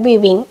வந்து த்ரெட்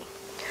வீவிங்.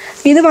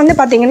 இது வந்து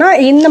பார்த்தீங்கன்னா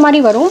இந்த மாதிரி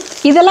வரும்.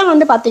 இதெல்லாம்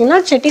வந்து பார்த்தீங்கன்னா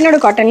செட்டிநாடு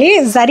காட்டன்லேயே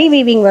ஜரி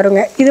வீவிங்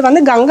வருங்க. இது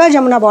வந்து கங்கா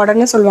ஜமுனா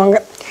பார்டர்னு சொல்லுவாங்க.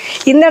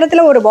 இந்த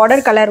இடத்துல ஒரு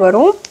பார்டர் கலர்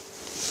வரும்,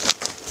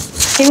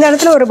 இந்த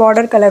இடத்துல ஒரு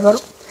பார்டர் கலர்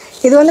வரும்.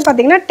 இது வந்து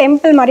பார்த்தீங்கன்னா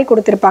டெம்பிள் மாதிரி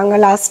கொடுத்துருப்பாங்க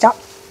லாஸ்ட்டாக.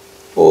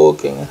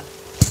 ஓகேங்க.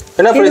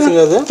 என்ன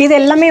பிரைஸிங் அது? இது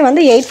எல்லாமே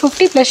வந்து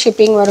 850 ப்ளஸ்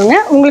ஷிப்பிங் வருங்க.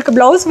 உங்களுக்கு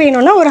ப்ளவுஸ்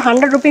வேணும்னா ஒரு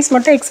 100 ருபீஸ்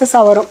மட்டும்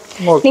எக்ஸஸாக வரும்.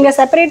 நீங்கள்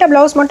செப்பரேட்டாக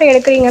ப்ளவுஸ் மட்டும்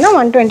எடுக்கிறீங்கன்னா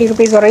 120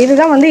 ருபீஸ் வரும்.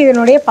 இதுதான் வந்து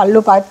இதனுடைய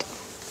பல்லு பார்ட்.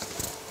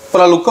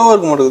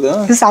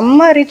 இது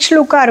செம்ம ரிச்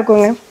லுக்காக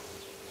இருக்குங்க.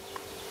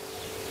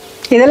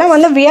 இதெல்லாம்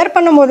வந்து வியர்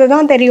பண்ணும்போது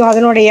தான் தெரியும்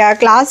அதனுடைய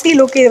கிளாஸி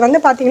லுக். இது வந்து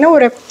பார்த்தீங்கன்னா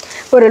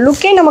ஒரு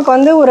லுக்கே நமக்கு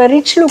வந்து ஒரு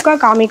ரிச்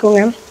லுக்காக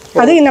காமிக்குங்க.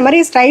 அது இந்த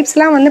மாதிரி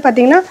ஸ்ட்ரைப்ஸ்லாம் வந்து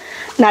பார்த்தீங்கன்னா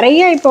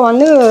நிறைய இப்போ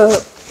வந்து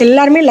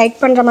எல்லாருமே லைக்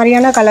பண்ணுற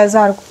மாதிரியான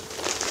கலர்ஸாக இருக்கும்.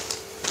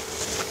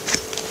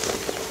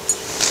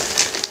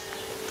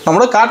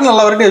 நம்மளோட காட்டன்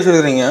எல்லா வெரைட்டி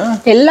வச்சிருக்கீங்க.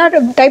 எல்லா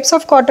டைப்ஸ்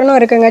ஆஃப் காட்டனும்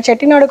இருக்குங்க.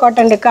 செட்டிநாடு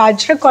காட்டன் இருக்குது,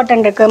 அஜ்ரக்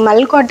காட்டன் இருக்குது,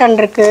 மல் காட்டன்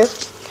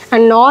இருக்குது,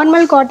 அண்ட்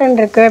நார்மல் காட்டன்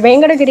இருக்குது,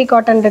 வேங்கடகிரி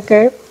காட்டன்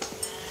இருக்குது.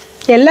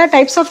 எல்லா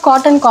டைப்ஸ் ஆஃப்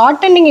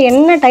காட்டன் நீங்கள்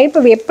என்ன டைப்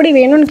எப்படி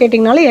வேணும்னு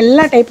கேட்டிங்கனாலும்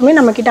எல்லா டைப்புமே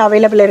நம்மக்கிட்ட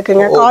அவைலபிள்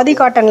இருக்குங்க. காதி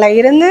காட்டனில்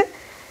இருந்து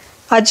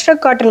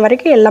அஜ்ரக் காட்டன்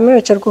வரைக்கும் எல்லாமே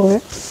வச்சுருக்கோங்க.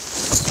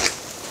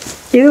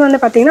 இது வந்து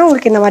பார்த்திங்கன்னா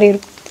உங்களுக்கு இந்த மாதிரி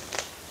இருக்கும்.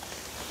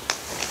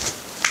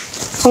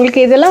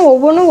 உங்களுக்கு இதெல்லாம்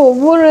ஒவ்வொன்றும்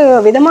ஒவ்வொரு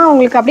விதமாக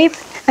உங்களுக்கு அப்படியே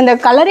அந்த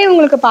கலரே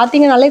உங்களுக்கு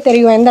பார்த்தீங்கனாலே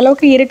தெரியும் எந்த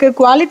அளவுக்கு இருக்குது,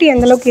 குவாலிட்டி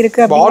எந்த அளவுக்கு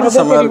இருக்குது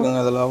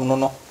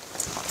அப்படின்னு.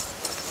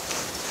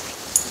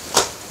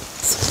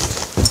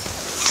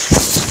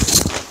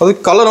 அது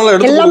கலர் நல்லா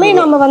எடுத்து எல்லாமே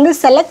நம்ம வந்து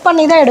செலக்ட்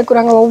பண்ணி தான்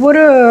எடுக்குறாங்க.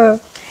 ஒவ்வொரு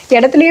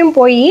இடத்துலையும்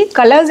போய்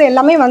கலர்ஸ்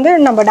எல்லாமே வந்து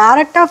நம்ம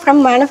டைரெக்டாக ஃப்ரம்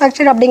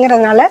மேனுஃபேக்சர்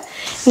அப்படிங்கிறதுனால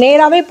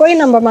நேராகவே போய்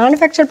நம்ம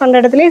மேனுஃபேக்சர்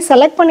பண்ணுற இடத்துலையும்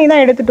செலக்ட் பண்ணி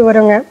தான் எடுத்துகிட்டு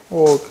வரோங்க.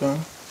 ஓகே.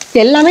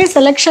 எல்லாமே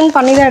செலெக்ஷன்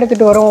பண்ணி தான்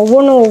எடுத்துகிட்டு வரோம்,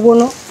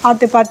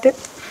 ஒவ்வொன்றும் பார்த்து.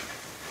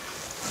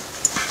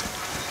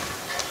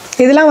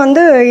 இதெல்லாம்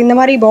வந்து இந்த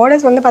மாதிரி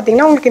பார்டர்ஸ் வந்து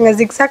பார்த்தீங்கன்னா உங்களுக்கு இந்த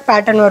ஜிக்ஸாக்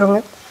பேட்டர்ன் வருங்க.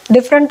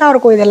 டிஃப்ரெண்ட்டாக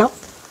இருக்கும். இதெல்லாம்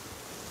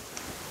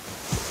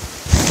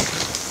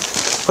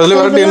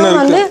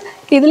வந்து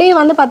இதுலேயே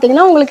வந்து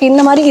பார்த்தீங்கன்னா உங்களுக்கு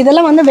இந்த மாதிரி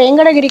இதெல்லாம் வந்து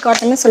வேங்கடகிரி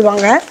காட்டன்னு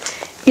சொல்லுவாங்க.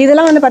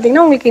 இதெல்லாம் வந்து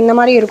பார்த்தீங்கன்னா உங்களுக்கு இந்த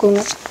மாதிரி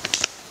இருக்குங்க.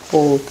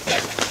 ஓகே.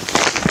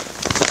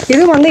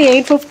 இது வந்து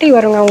 850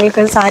 வருங்க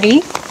உங்களுக்கு சாரி.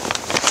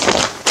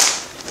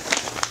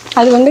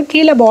 அது வந்து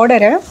கீழே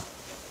பார்டரு.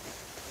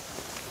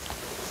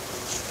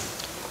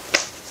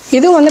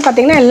 இது வந்து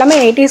பார்த்தீங்கன்னா எல்லாமே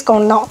 80s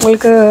கவுண்ட் தான்.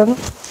 உங்களுக்கு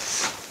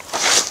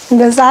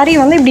இந்த சாரி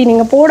வந்து இப்படி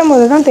நீங்கள்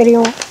போடும்போது தான்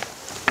தெரியும்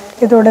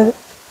இதோடது.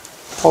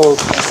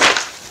 ஓகே.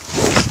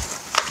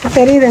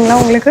 தெரியுதுங்களா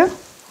உங்களுக்கு?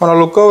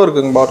 லுக்காகவும்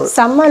இருக்குங்க. பார்டர்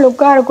செம்ம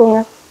லுக்காக இருக்குங்க.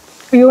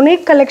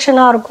 யூனிக்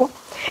கலெக்ஷனாக இருக்கும்.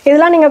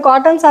 இதெல்லாம் நீங்கள்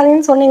காட்டன்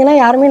சாரின்னு சொன்னீங்கன்னா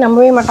யாருமே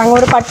நம்பவே மாட்டாங்க.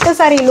 ஒரு பட்டு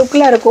சாரி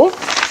லுக்கில் இருக்கும்.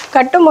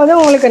 கட்டும்போது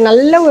உங்களுக்கு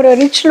நல்ல ஒரு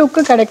ரிச்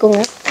லுக்கு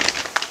கிடைக்குங்க.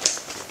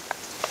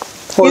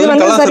 இது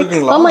வந்து சரி.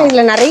 ஆமாம்,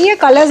 இதில் நிறைய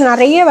கலர்ஸ்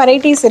நிறைய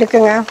வெரைட்டிஸ்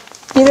இருக்குங்க.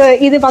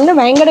 இது வந்து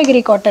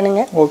வேங்கடகிரி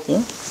காட்டனுங்க. ஓகே.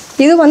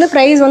 இது வந்து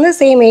ப்ரைஸ் வந்து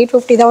சேம்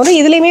 850 தான் வரும்.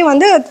 இதுலேயுமே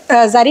வந்து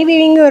ஜரி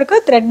வீவிங்கும்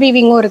இருக்குது, த்ரெட்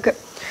வீவிங்கும் இருக்குது.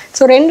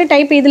 ஸோ 2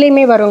 டைப்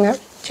இதுலேயுமே வருங்க.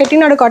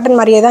 செட்டிநாடு காட்டன்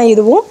மாதிரியே தான்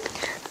இதுவும்.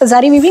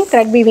 ஜரி வீவிங்,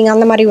 த்ரெட் வீவிங்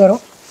அந்த மாதிரி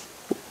வரும்.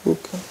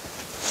 ஓகே.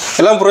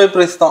 எல்லாம்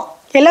ப்ரைஸ் தான்.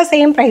 எல்லாம்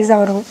சேம் ப்ரைஸ்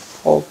தான் வரும்.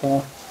 ஓகே.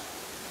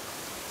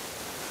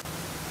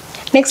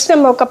 நெக்ஸ்ட்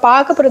நம்ம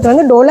பார்க்க போகிறது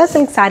வந்து டோலா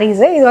சில்க்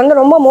சாரீஸு. இது வந்து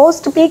ரொம்ப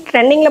மோஸ்ட் பீக்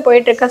ட்ரெண்டிங்கில்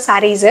போயிட்டுருக்க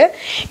சாரீஸு.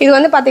 இது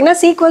வந்து பார்த்திங்கன்னா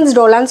சீக்வன்ஸ்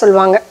டோலான்னு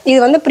சொல்லுவாங்க. இது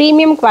வந்து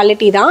ப்ரீமியம்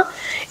குவாலிட்டி தான்.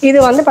 இது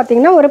வந்து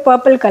பார்த்திங்கன்னா ஒரு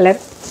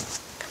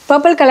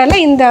பர்பிள்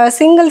கலரில் இந்த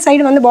சிங்கிள்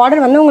சைடு வந்து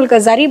பார்டர் வந்து உங்களுக்கு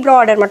ஜரி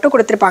பார்டர் மட்டும்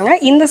கொடுத்துருப்பாங்க.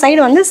 இந்த சைடு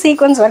வந்து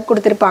சீக்வன்ஸ் ஒர்க்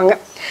கொடுத்துருப்பாங்க.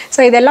 ஸோ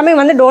இது எல்லாமே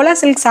வந்து டோலா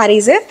சில்க்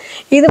சாரீஸு.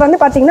 இது வந்து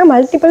பார்த்திங்கன்னா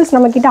மல்டிபிள்ஸ்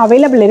நம்மக்கிட்ட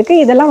அவைலபிள்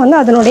இருக்குது. இதெல்லாம் வந்து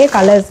அதனுடைய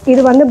கலர்ஸ்.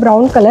 இது வந்து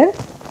ப்ரௌன் கலர்,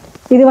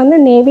 இது வந்து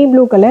நேவி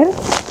ப்ளூ கலர்,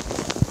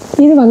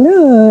 இது வந்து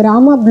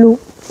ராமா ப்ளூ.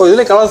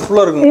 இதில் கலர்ஸ்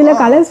ஃபுல்லாக இருக்குங்க. இதில்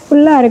கலர்ஸ்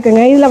ஃபுல்லாக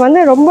இருக்குங்க. இதில் வந்து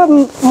ரொம்ப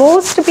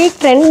மோஸ்ட் பீக்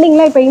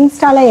ட்ரெண்டிங்கில் இப்போ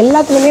இன்ஸ்டாவில்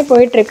எல்லாத்துலேயுமே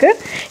போயிட்டுருக்கு.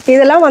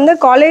 இதெல்லாம் வந்து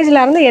காலேஜில்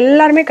இருந்து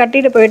எல்லாருமே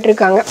கட்டிட்டு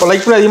போயிட்டுருக்காங்க.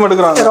 அதிகமாக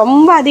எடுக்கிறாங்க.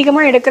 ரொம்ப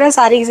அதிகமாக எடுக்கிற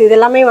சாரீஸ் இது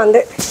எல்லாமே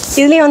வந்து.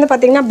 இதுலேயே வந்து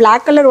பார்த்திங்கன்னா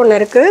பிளாக் கலர் ஒன்று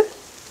இருக்குது.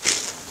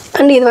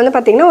 அண்ட் இது வந்து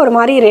பார்த்திங்கன்னா ஒரு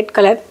மாதிரி ரெட்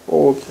கலர்.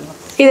 ஓகே.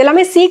 இது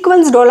எல்லாமே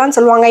சீக்வன்ஸ் டோலான்னு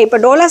சொல்லுவாங்க. இப்போ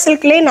டோலா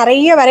சில்க்லேயே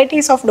நிறைய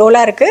வெரைட்டிஸ் ஆஃப்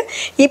டோலா இருக்குது.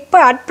 இப்போ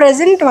அட்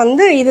ப்ரெசென்ட்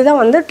வந்து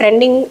இதுதான் வந்து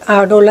ட்ரெண்டிங்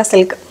டோலா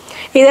சில்க்.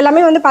 இது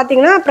எல்லாமே வந்து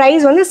பார்த்தீங்கன்னா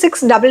ப்ரைஸ் வந்து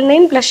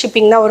 699 ப்ளஸ்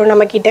ஷிப்பிங் தான் வரும்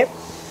நம்மக்கிட்ட.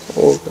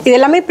 இது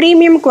எல்லாமே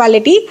ப்ரீமியம்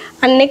குவாலிட்டி.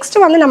 அண்ட் நெக்ஸ்ட்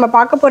வந்து நம்ம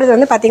பார்க்க போகிறது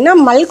வந்து பார்த்திங்கன்னா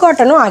மல்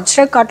காட்டனும்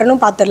அஜ்ரக்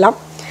காட்டனும் பார்த்துடலாம்.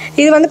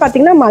 இது வந்து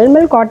பார்த்திங்கன்னா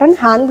மல்மல் காட்டன்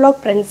ஹேண்ட் பிளாக்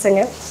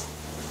பிரிண்ட்ஸுங்க.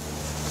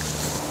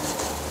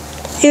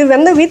 இது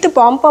வந்து வித்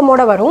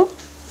பாம்பாமோட வரும்.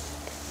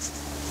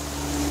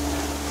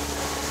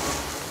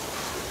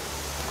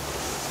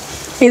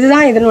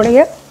 இதுதான்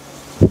இதனுடைய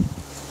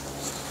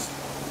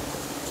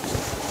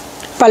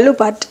பல்லு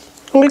பார்ட்.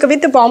 உங்களுக்கு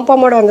வித்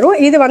பாம்பாமோட வந்துடும்.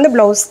 இது வந்து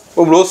ப்ளவுஸ்.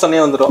 ப்ளவுஸ்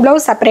தனியாக வந்துடும்.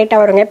 ப்ளவுஸ் செப்பரேட்டாக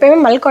வருங்க. எப்போயுமே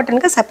மல்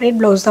காட்டனுக்கு செப்பரேட்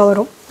ப்ளவுஸ் தான்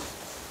வரும்.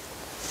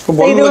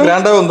 இது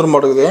கிராண்டாக வந்துடும்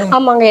மாட்டேங்குது.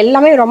 ஆமாங்க,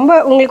 எல்லாமே ரொம்ப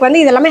உங்களுக்கு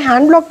வந்து இது எல்லாமே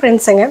hand black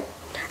பிரிண்ட்ஸுங்க.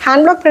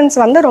 Hand black prints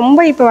வந்து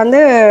ரொம்ப இப்போ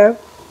வந்து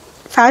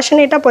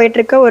ஃபேஷனேட்டாக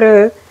போயிட்டுருக்க ஒரு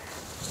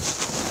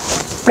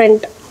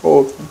பிரிண்ட்.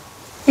 ஓகே.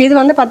 இது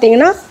வந்து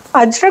பார்த்தீங்கன்னா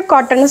அஜ்ரக்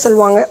காட்டன்னு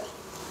சொல்லுவாங்க.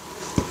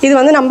 இது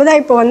வந்து நம்ம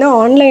தான் இப்போ வந்து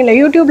ஆன்லைனில்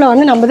யூடியூப்பில்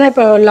வந்து நம்ம தான்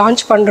இப்போ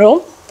லான்ச் பண்ணுறோம்.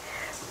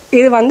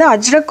 இது வந்து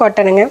அஜ்ரக்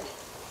காட்டனுங்க.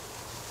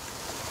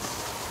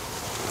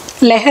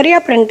 லெஹரியா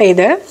பிரிண்ட்.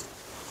 இது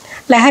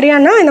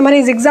லெஹரியானா இந்த மாதிரி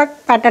ஜிக்ஸாக்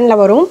பேட்டர்னில்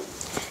வரும்.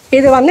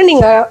 இது வந்து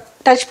நீங்கள்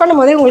டச்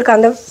பண்ணும்போதே உங்களுக்கு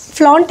அந்த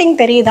ஃப்ளாண்டிங்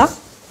தெரியுதா?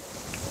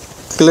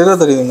 கிளியராக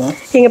தெரியுதுங்க.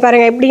 நீங்கள்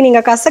பாருங்கள், எப்படி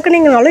நீங்கள்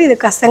கசக்குனீங்கனாலும் இது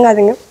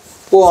கசங்காதுங்க.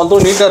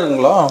 அதுவும் நீட்டாக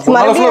இருக்குங்களா?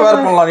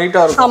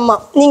 நீட்டாக இருக்கும்.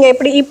 ஆமாம், நீங்கள்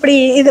இப்படி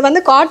இது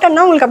வந்து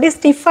காட்டன்னா உங்களுக்கு அப்படியே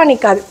ஸ்டிஃபாக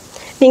நிற்காது.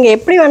 நீங்கள்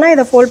எப்படி வேணால்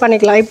இதை ஃபோல்ட்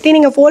பண்ணிக்கலாம். இப்படி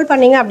நீங்கள் ஃபோல்ட்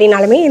பண்ணிங்க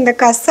அப்படின்னாலுமே இந்த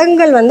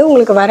கசங்கள் வந்து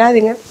உங்களுக்கு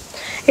வராதுங்க.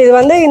 இது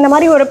வந்து இந்த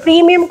மாதிரி ஒரு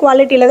ப்ரீமியம்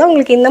குவாலிட்டியில் தான்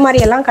உங்களுக்கு இந்த மாதிரி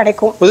எல்லாம்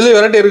கிடைக்கும். இதில்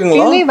வெரைட்டி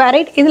இருக்குங்களா?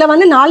 இதில்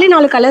வந்து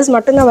 4 கலர்ஸ்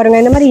மட்டும்தான் வருங்க.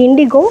 இந்த மாதிரி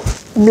இண்டிகோ,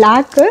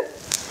 பிளாக்கு,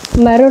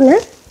 மெரூனு.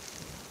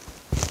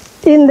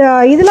 இந்த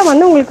இதில்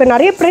வந்து உங்களுக்கு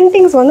நிறைய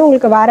பிரிண்டிங்ஸ் வந்து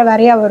உங்களுக்கு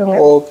வேறையாக வருங்க.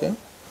 ஓகே.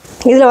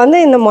 இதில் வந்து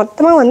இந்த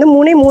மொத்தமாக வந்து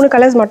 3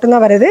 கலர்ஸ்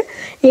மட்டும்தான் வருது.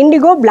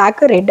 இண்டிகோ,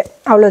 பிளாக்கு, ரெட்,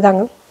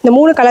 அவ்வளோதாங்க. இந்த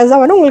 3 கலர்ஸ்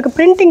தான் வரும். உங்களுக்கு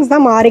பிரிண்டிங்ஸ்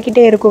தான்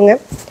மாறிக்கிட்டே இருக்குங்க.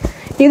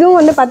 இதுவும்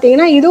வந்து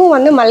பார்த்தீங்கன்னா இதுவும்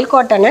வந்து மல்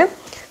காட்டனு.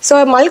 ஸோ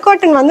மல்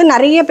காட்டன் வந்து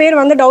நிறைய பேர்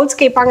வந்து டவுட்ஸ்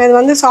கேட்பாங்க. இது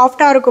வந்து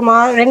சாஃப்டாக இருக்குமா,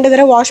 2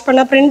 தடவை வாஷ்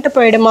பண்ணால் பிரிண்ட்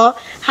போயிடுமா,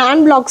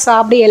 ஹேண்ட் பிளாக்ஸா,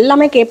 அப்படி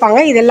எல்லாமே கேட்பாங்க.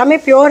 இது எல்லாமே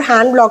பியூர்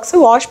ஹேண்ட் பிளாக்ஸு.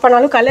 வாஷ்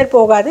பண்ணாலும் கலர்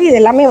போகாது. இது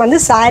எல்லாமே வந்து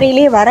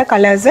சாரீலேயே வர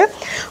கலர்ஸு.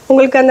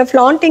 உங்களுக்கு அந்த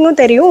ஃப்ளாண்டிங்கும்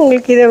தெரியும்.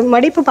 உங்களுக்கு இது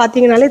மடிப்பு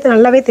பார்த்தீங்கனாலே இது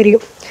நல்லாவே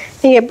தெரியும்.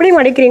 நீங்கள் எப்படி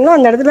மடிக்கிறீங்களோ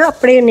அந்த இடத்துல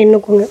அப்படியே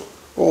நின்றுக்குங்க.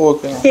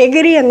 ஓகே.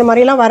 எகிரி அந்த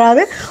மாதிரிலாம்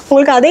வராது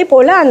உங்களுக்கு. அதே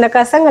போல் அந்த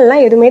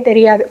கசங்கள்லாம் எதுவுமே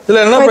தெரியாது.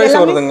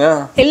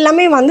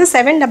 எல்லாமே வந்து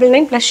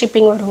 799 ப்ளஸ்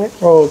ஷிப்பிங் வருங்க.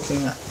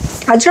 ஓகேங்க.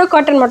 அஜ்ரக்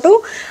காட்டன் மட்டும்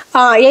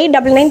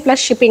 899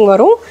 ப்ளஸ் ஷிப்பிங்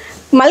வரும்.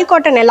 மல்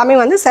காட்டன் எல்லாமே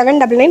வந்து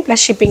 799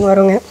 ப்ளஸ் ஷிப்பிங்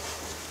வருங்க.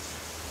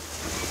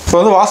 ஸோ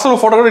வந்து வாட்ஸ்அப்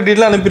ஃபோட்டோ கூட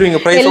டீட்டெயிலாக அனுப்பிடுவீங்க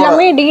ப்ரைஸ்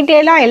எல்லாமே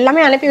டீட்டெயிலாக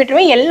எல்லாமே அனுப்பி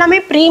விட்டுருவேன். எல்லாமே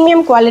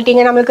ப்ரீமியம்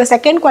குவாலிட்டிங்க. நம்மளுக்கு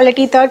second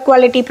quality third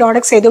quality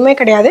products எதுவுமே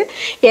கிடையாது.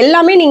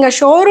 எல்லாமே நீங்கள்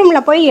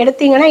ஷோரூமில் போய்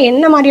எடுத்தீங்கன்னா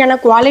என்ன மாதிரியான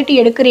குவாலிட்டி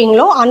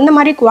எடுக்கிறீங்களோ அந்த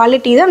மாதிரி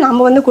குவாலிட்டி தான் நம்ம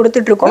வந்து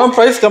கொடுத்துட்ருக்கோம்.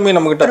 ப்ரைஸ் கம்மி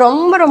நம்மகிட்ட,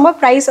 ரொம்ப ரொம்ப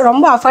ப்ரைஸ்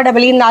ரொம்ப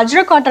அஃபோர்டபுள். இந்த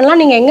அஜ்ரக்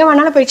காட்டன்லாம் நீங்கள் எங்கே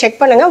வேணாலும் போய் செக்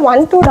பண்ணுங்கள்,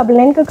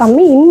 1299க்கு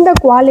கம்மி இந்த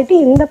குவாலிட்டி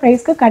இந்த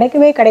ப்ரைஸ்க்கு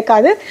கிடைக்கவே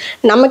கிடைக்காது.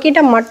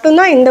 நம்மக்கிட்ட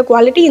மட்டும்தான் இந்த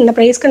குவாலிட்டி இந்த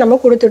ப்ரைஸ்க்கு நம்ம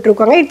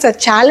கொடுத்துட்ருக்கோங்க. It's a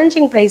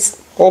challenging price.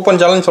 Open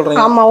challenge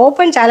சொல்கிறீங்க? ஆமாம்,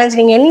 ஓப்பன் சேலஞ்ச்.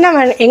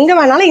 நீங்கள் எங்கே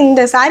வேணாலும்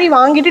இந்த சாரீ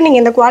வாங்கிட்டு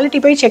நீங்கள் இந்த குவாலிட்டி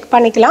போய் செக்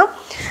பண்ணிக்கலாம்.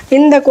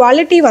 இந்த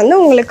குவாலிட்டி வந்து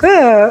உங்களுக்கு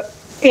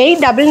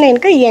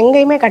 899க்கு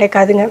எங்கேயுமே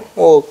கிடைக்காதுங்க.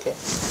 ஓகே.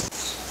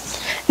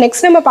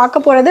 நெக்ஸ்ட் நம்ம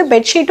பார்க்க போகிறது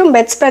பெட்ஷீட்டும்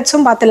பெட்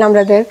ஸ்ப்ரெட்ஸும் பார்த்துலாம்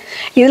பிரதர்.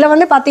 இதில்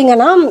வந்து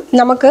பார்த்தீங்கன்னா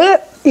நமக்கு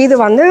இது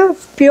வந்து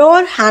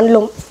பியோர்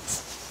ஹேண்ட்லூம்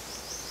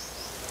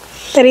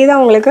தெரியுதா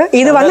உங்களுக்கு?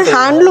 இது வந்து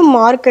ஹேண்ட்லூம்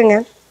மார்க்குங்க.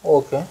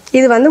 ஓகே.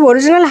 இது வந்து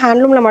ஒரிஜினல்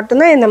ஹேண்ட்லூமில்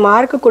மட்டும்தான் இந்த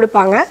மார்க்கு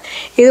கொடுப்பாங்க.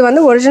 இது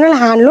வந்து ஒரிஜினல்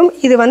ஹேண்ட்லூம்.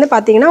 இது வந்து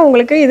பார்த்தீங்கன்னா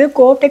உங்களுக்கு இது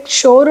கோடெக்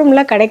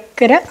ஷோரூமில்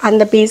கிடைக்கிற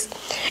அந்த பீஸ்.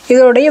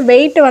 இதோடைய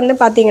வெயிட் வந்து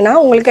பார்த்தீங்கன்னா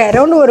உங்களுக்கு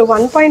அரௌண்ட் ஒரு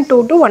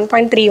 1.2 to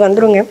 1.3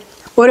 வந்துருங்க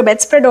ஒரு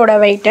பெட் ஸ்ப்ரெட்டோட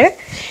வெயிட்டு.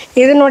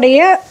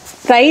 இதனுடைய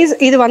ப்ரைஸ்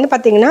இது வந்து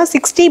பார்த்தீங்கன்னா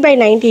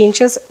 60/90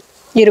 inches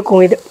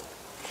இருக்கும் இது.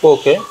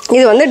 ஓகே.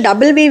 இது வந்து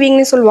டபுள்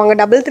வீவிங்னு சொல்லுவாங்க,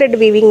 டபுள் த்ரெட்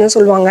வீவிங்னு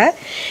சொல்லுவாங்க.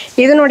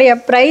 இதனுடைய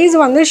ப்ரைஸ்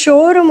வந்து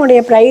ஷோரூமுடைய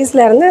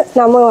ப்ரைஸ்லேருந்து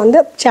நம்ம வந்து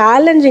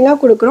சேலஞ்சிங்காக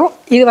கொடுக்குறோம்.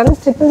 இது வந்து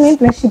ட்ரிபிள்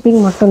ப்ளஸ்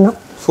ஷிப்பிங் மட்டும்தான்.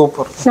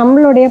 சூப்பர்.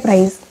 நம்மளுடைய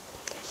ப்ரைஸ்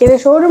இது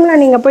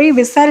ஷோரூமில் நீங்கள் போய்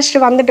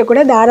விசாரிச்சுட்டு வந்துட்டு கூட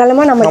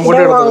தாராளமாக நம்ம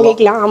கிட்ட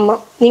வாங்கிக்கலாம்.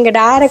 ஆமாம், நீங்கள்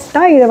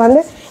டைரெக்டாக இதை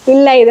வந்து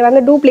இல்லை இது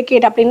வந்து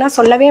டூப்ளிகேட் அப்படின்னா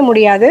சொல்லவே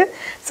முடியாது.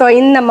 ஸோ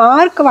இந்த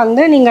மார்க்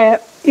வந்து நீங்கள்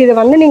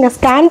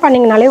ஸ்கேன்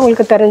பண்ணிங்கனாலே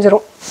உங்களுக்கு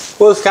தெரிஞ்சிடும்.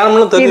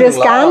 இது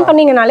ஸ்கேன்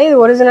பண்ணிங்கனாலே இது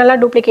ஒரிஜினலாக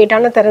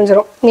டூப்ளிகேட்டானு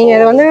தெரிஞ்சிடும். நீங்கள்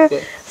இது வந்து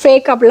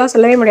ஃபேக் அப்படிலாம்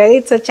சொல்லவே முடியாது.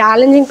 It's a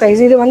challenging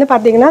price. இது வந்து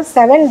பார்த்தீங்கன்னா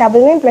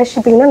 799 ப்ளஸ்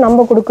ஷிப்பிங் தான்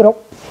நம்ம கொடுக்குறோம்.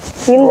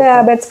 இந்த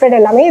பெட் ஸ்ப்ரெட்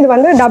எல்லாமே இது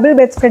வந்து டபுள்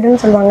பெட்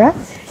ஸ்ப்ரெட்னு சொல்லுவாங்க.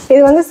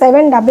 இது வந்து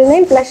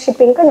 799 ப்ளஸ்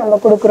ஷிப்பிங்க்கு நம்ம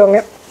கொடுக்குறோங்க.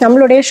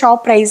 நம்மளுடைய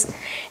ஷாப் ப்ரைஸ்.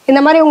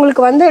 இந்த மாதிரி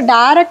உங்களுக்கு வந்து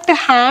டைரக்ட்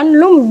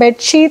ஹேண்ட்லூம்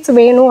பெட்ஷீட்ஸ்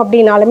வேணும்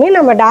அப்படின்னாலுமே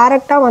நம்ம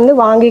டைரெக்டாக வந்து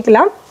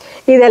வாங்கிக்கலாம்.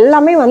 இது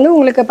எல்லாமே வந்து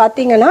உங்களுக்கு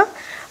பார்த்தீங்கன்னா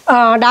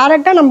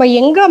டைரெக்டாக நம்ம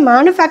எங்கே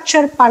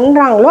மேனுஃபேக்சர்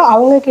பண்ணுறாங்களோ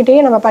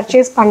அவங்கக்கிட்டேயே நம்ம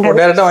பர்ச்சேஸ் பண்ணுறோம்.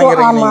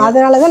 ஆமாம்,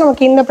 அதனால தான்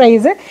நமக்கு இந்த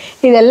ப்ரைஸு.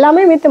 இது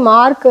எல்லாமே வித்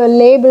மார்க்கு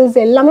லேபிள்ஸ்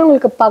எல்லாமே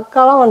உங்களுக்கு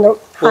பக்காவாக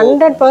வந்துடும்.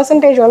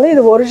 100% வந்து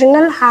இது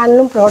ஒரிஜினல்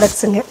ஹேண்ட்லூம்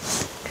ப்ராடக்ட்ஸுங்க.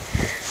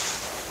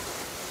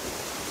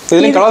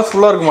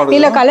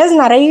 இல்லை, கலர்ஸ்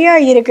நிறைய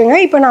இருக்குங்க.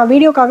 இப்போ நான்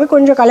வீடியோக்காக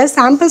கொஞ்சம் கலர்ஸ்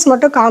சாம்பிள்ஸ்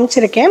மட்டும்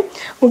காமிச்சிருக்கேன்.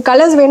 உங்களுக்கு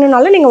கலர்ஸ்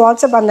வேணும்னாலும் நீங்கள்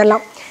வாட்ஸ்அப்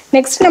வந்துடலாம்.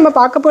 நெக்ஸ்ட் நம்ம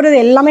பார்க்க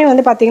போகிறது எல்லாமே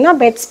வந்து பார்த்தீங்கன்னா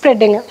பெட்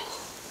ஸ்ப்ரெட்டுங்க.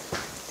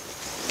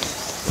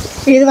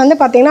 இது வந்து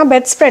பார்த்தீங்கன்னா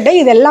பெட் ஸ்ப்ரெட்டு.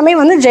 இது எல்லாமே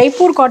வந்து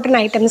ஜெய்ப்பூர் காட்டன்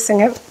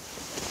ஐட்டம்ஸுங்க.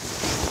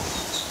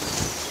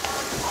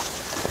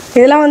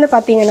 இதெல்லாம் வந்து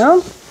பார்த்தீங்கன்னா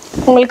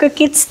உங்களுக்கு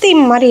கிட்ஸ்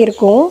தீம் மாதிரி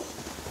இருக்கும்.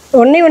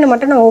 ஒன்று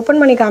மட்டும் நான்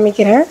ஓப்பன் பண்ணி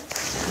காமிக்கிறேன்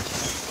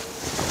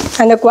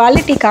அந்த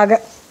குவாலிட்டிக்காக.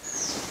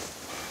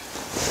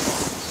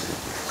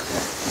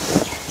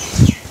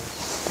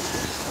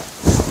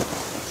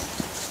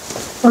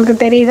 உங்களுக்கு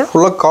தெரியுதா?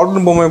 ஃபுல்லாக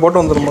காட்டன் பொம்மை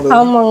போட்டு வந்துடும்.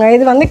 ஆமாங்க,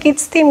 இது வந்து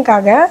கிட்ஸ்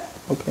தீம்காக.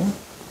 ஓகே.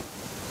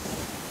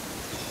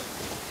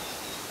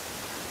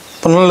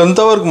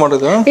 லென்த்தாக இருக்க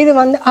மாட்டேது.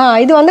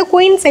 இது வந்து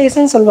குயின்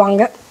சைஸ்ன்னு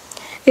சொல்லுவாங்க.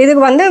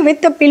 இதுக்கு வந்து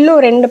வித் பில்லோ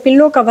 2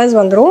 பில்லோ கவர்ஸ்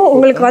வந்துடும்.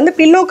 உங்களுக்கு வந்து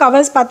பில்லோ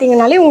கவர்ஸ்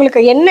பார்த்தீங்கன்னாலே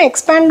உங்களுக்கு என்ன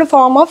எக்ஸ்பேண்ட்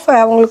ஃபார்ம் ஆஃப்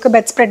உங்களுக்கு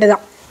பெட் ஸ்ப்ரெட்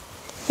தான்.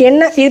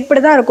 என்ன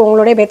இப்படி தான் இருக்கும்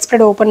உங்களுடைய பெட்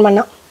ஸ்ப்ரெட் ஓப்பன்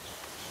பண்ணால்.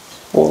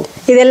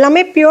 இது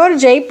எல்லாமே பியூர்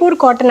ஜெய்ப்பூர்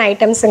காட்டன்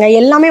ஐட்டம்ஸுங்க.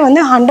 எல்லாமே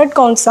வந்து 100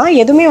 கவுண்ட்ஸ் தான்.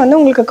 எதுவுமே வந்து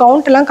உங்களுக்கு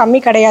கவுண்ட்லாம் கம்மி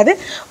கிடையாது.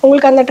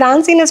 உங்களுக்கு அந்த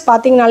டிரான்சினஸ்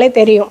பார்த்தீங்கனாலே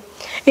தெரியும்.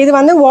 இது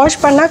வந்து வாஷ்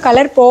பண்ணால்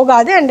கலர்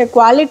போகாது அண்ட்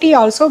குவாலிட்டி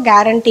ஆல்சோ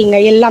கேரண்டிங்க.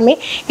 எல்லாமே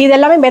இது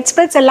எல்லாமே பெட்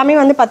ஸ்ப்ரெட்ஸ் எல்லாமே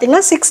வந்து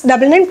பார்த்தீங்கன்னா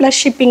 699 ப்ளஸ்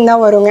ஷிப்பிங்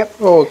தான் வருங்க.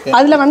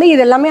 அதில் வந்து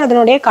இது எல்லாமே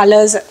அதனுடைய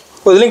கலர்ஸ்.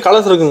 இதுலயும்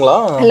கலர்ஸ் இருக்குங்களா?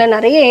 இல்லை,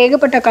 நிறைய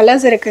ஏகப்பட்ட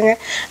கலர்ஸ் இருக்குங்க.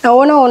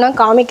 நான் ஒன்றா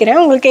காமிக்கிறேன்.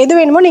 உங்களுக்கு எது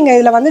வேணுமோ நீங்கள்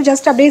இதில் வந்து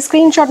ஜஸ்ட் அப்படியே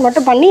ஸ்க்ரீன்ஷாட்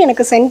மட்டும் பண்ணி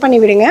எனக்கு சென்ட் பண்ணி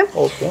விடுங்க.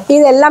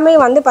 இது எல்லாமே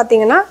வந்து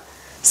பார்த்தீங்கன்னா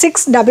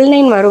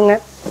 699 வருங்க.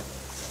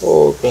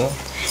 ஓகே.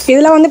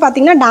 இதில் வந்து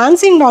பார்த்தீங்கன்னா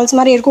டான்சிங் டால்ஸ்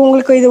மாதிரி இருக்கும்.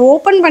 உங்களுக்கு இது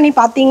ஓப்பன் பண்ணி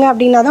பார்த்தீங்க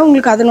அப்படின்னா தான்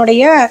உங்களுக்கு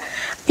அதனுடைய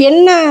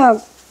என்ன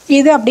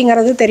இது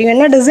அப்படிங்கிறது தெரியும்,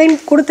 என்ன டிசைன்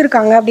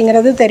கொடுத்துருக்காங்க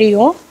அப்படிங்கிறது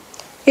தெரியும்.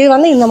 இது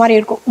வந்து இந்த மாதிரி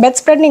இருக்கும். பெட்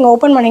ஸ்ப்ரெட் நீங்கள்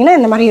ஓப்பன் பண்ணிங்கன்னா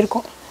இந்த மாதிரி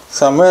இருக்கும்.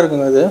 செம்மையாக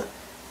இருக்குங்க. இது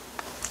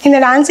இந்த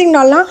டான்சிங்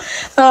டால்லாம்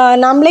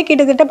நம்மளே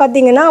கிட்டத்தட்ட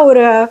பார்த்தீங்கன்னா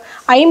ஒரு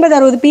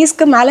 50-60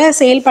 பீஸ்க்கு மேலே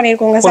சேல்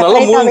பண்ணியிருக்கோங்க.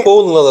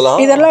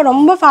 இதெல்லாம்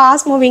ரொம்ப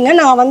ஃபாஸ்ட் மூவிங்க.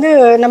 நான் வந்து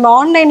நம்ம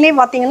ஆன்லைன்லேயே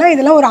பார்த்தீங்கன்னா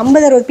இதெல்லாம் ஒரு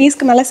 50-60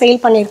 பீஸ்க்கு மேலே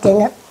சேல்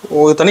பண்ணியிருக்கேங்க.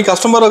 தனி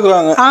கஸ்டமர்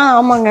இருக்காங்க.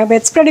 ஆமாங்க,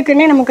 பெட்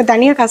ஸ்ப்ரெடுக்குன்னே நமக்கு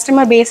தனியாக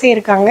கஸ்டமர் பேஸே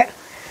இருக்காங்க.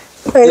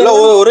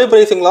 ஒரே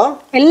பிரைஸுங்களா?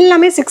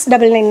 எல்லாமே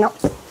 699 தான்.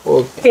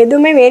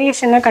 எதுவுமே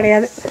வேரியேஷன்லாம்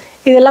கிடையாது.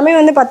 இது எல்லாமே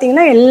வந்து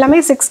பார்த்தீங்கன்னா எல்லாமே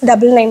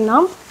 699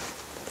 தான்.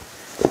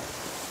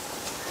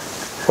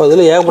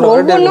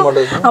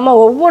 ஆமாம்,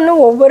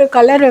 ஒவ்வொன்றும் ஒவ்வொரு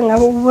கலருங்க.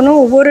 ஒவ்வொன்றும்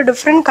ஒவ்வொரு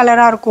டிஃப்ரெண்ட்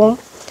கலராக இருக்கும்.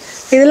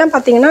 இதெல்லாம்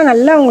பார்த்தீங்கன்னா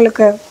நல்லா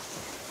உங்களுக்கு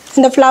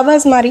இந்த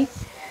ஃப்ளவர்ஸ் மாதிரி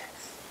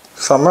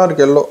செம்மையாக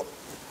இருக்கு. எல்லோ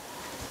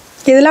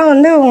இதெல்லாம்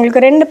வந்து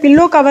உங்களுக்கு 2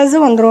 பில்லோ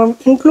கவர்ஸும் வந்துடும்.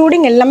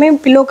 இன்க்ளூடிங் எல்லாமே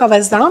பில்லோ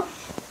கவர்ஸ் தான்.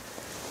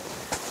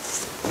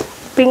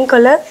 பிங்க்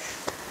கலர்,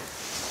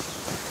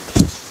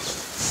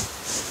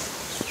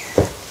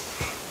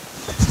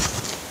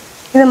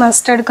 இது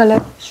மஸ்டர்ட்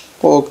கலர்.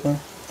 ஓகே.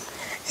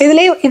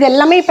 இதுலேயே இது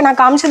எல்லாமே இப்போ நான்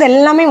காமிச்சது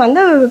எல்லாமே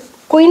வந்து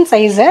குயின்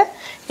சைஸு.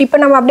 இப்போ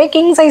நம்ம அப்படியே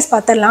கிங் சைஸ்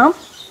பார்த்துடலாம்.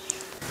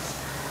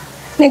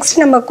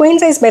 நெக்ஸ்ட் நம்ம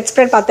குயின் சைஸ் பெட்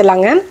ஸ்ப்ரெட்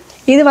பார்த்துடலாங்க.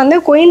 இது வந்து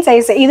குயின்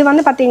சைஸ். இது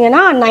வந்து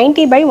பார்த்தீங்கன்னா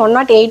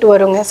 90/108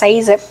 வருங்க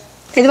சைஸு.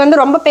 இது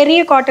வந்து ரொம்ப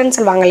பெரிய காட்டன்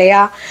சொல்லுவாங்க இல்லையா,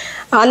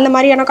 அந்த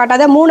மாதிரியான காட்.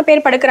 அதாவது 3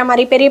 பேர் படுக்கிற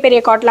மாதிரி பெரிய பெரிய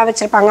காட்லாம்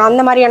வச்சுருப்பாங்க,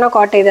 அந்த மாதிரியான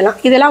காட்.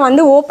 இதெல்லாம்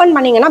வந்து ஓப்பன்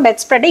பண்ணிங்கன்னா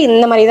பெட் ஸ்ப்ரெட்டு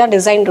இந்த மாதிரி தான்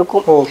டிசைன்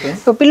இருக்கும்.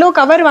 இப்போ பில்லோ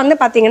கவர் வந்து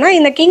பார்த்தீங்கன்னா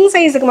இந்த கிங்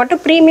சைஸுக்கு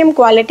மட்டும் ப்ரீமியம்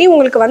குவாலிட்டி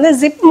உங்களுக்கு வந்து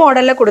ஜிப்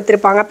மாடலில்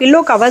கொடுத்துருப்பாங்க.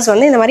 பில்லோ கவர்ஸ்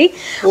வந்து இந்த மாதிரி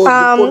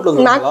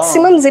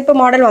மேக்ஸிமம் ஜிப்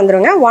மாடல்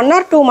வந்துருங்க. 1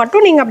 or 2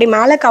 மட்டும் நீங்கள் அப்படி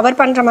மேலே கவர்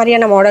பண்ணுற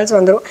மாதிரியான மாடல்ஸ்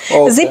வந்துடும்.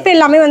 ஜிப்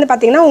எல்லாமே வந்து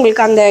பார்த்தீங்கன்னா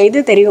உங்களுக்கு அந்த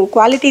இது தெரியும்,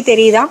 குவாலிட்டி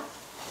தெரியுதா,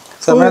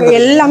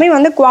 எல்லாமே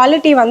வந்து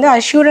குவாலிட்டி வந்து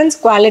அஷூரன்ஸ்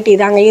குவாலிட்டி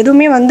தாங்க.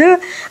 எதுவுமே வந்து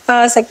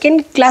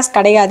செகண்ட் கிளாஸ்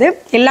கிடையாது,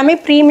 எல்லாமே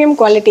ப்ரீமியம்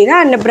குவாலிட்டி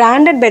தான். அண்ட்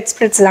பிராண்டட் பெட்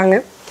ஸ்ப்ரெட்ஸ் தாங்க.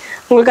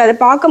 உங்களுக்கு அது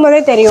பார்க்கும்போதே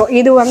தெரியும்.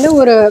 இது வந்து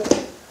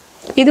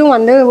இதுவும்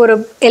வந்து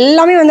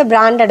எல்லாமே வந்து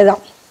பிராண்டட்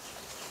தான்.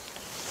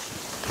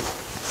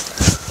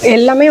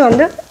 எல்லாமே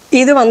வந்து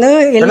இது வந்து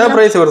என்ன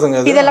பிரைஸ்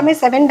வருதுங்க? இது எல்லாமே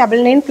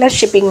 799 +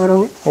 ஷிப்பிங்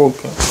வரும்.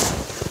 ஓகே.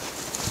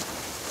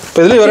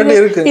 இதுல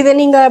வெரைட்டி இருக்கு. இது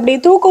நீங்க அப்படி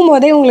தூக்கும்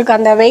போதே உங்களுக்கு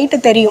அந்த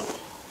வெயிட் தெரியும்.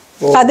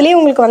 அதுலயே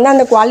உங்களுக்கு வந்து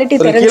அந்த குவாலிட்டி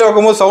தெரியும். கீழ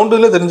வைக்கும்போது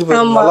சவுண்ட்ல தெரிஞ்சு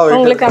போயிடும். நல்லா வெயிட்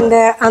உங்களுக்கு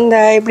அந்த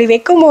இப்படி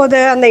வைக்கும்போது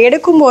அந்த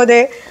எடுக்கும்போது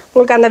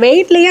உங்களுக்கு அந்த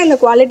வெயிட்லயே அந்த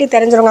குவாலிட்டி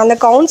தெரிஞ்சிருங்க. அந்த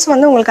கவுண்ட்ஸ்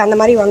வந்து உங்களுக்கு அந்த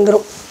மாதிரி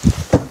வந்துரும்.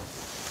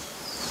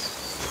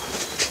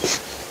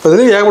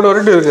 இதுல ஏகப்பட்ட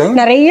வெரைட்டி இருக்குங்க.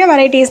 நிறைய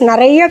வெரைட்டிஸ்,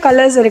 நிறைய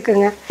கலர்ஸ்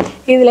இருக்குங்க.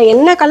 இதில்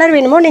என்ன கலர்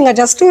வேணுமோ நீங்கள்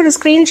ஜஸ்ட் ஒரு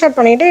ஸ்க்ரீன்ஷாட்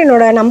பண்ணிவிட்டு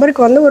என்னோட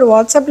நம்பருக்கு வந்து ஒரு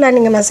வாட்ஸ்அப்பில்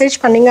நீங்கள்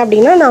மெசேஜ் பண்ணிங்க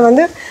அப்படின்னா நான்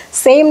வந்து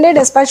சேம் டே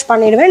டிஸ்பேச்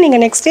பண்ணிவிடுவேன்.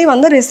 நீங்கள் நெக்ஸ்ட் டே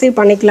வந்து ரிசீவ்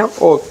பண்ணிக்கலாம்.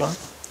 ஓகே.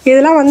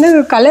 இதெல்லாம் வந்து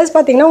கலர்ஸ்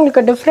பார்த்தீங்கன்னா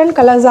உங்களுக்கு டிஃப்ரெண்ட்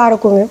கலர்ஸாக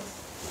இருக்குங்க.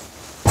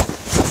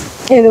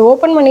 இது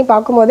ஓப்பன் பண்ணி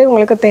பார்க்கும்போதே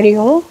உங்களுக்கு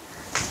தெரியும்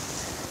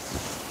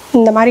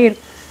இந்த மாதிரி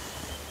இருக்கு.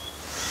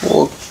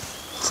 ஓ,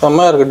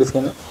 செம்மையாக இருக்குது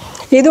டிசைன்.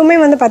 இதுவுமே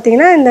வந்து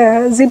பார்த்தீங்கன்னா இந்த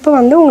ஜிப்பு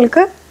வந்து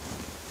உங்களுக்கு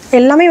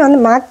எல்லாமே வந்து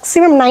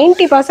மேக்ஸிமம்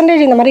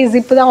 90% இந்த மாதிரி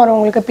ஜிப்பு தான் வரும்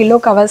உங்களுக்கு பில்லோ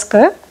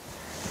கவர்ஸ்க்கு.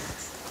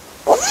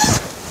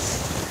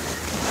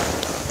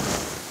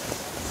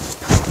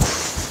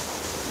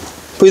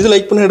 இப்போ இது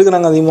லைக் பண்ணி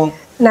எடுக்கிறாங்க அதிகமாக.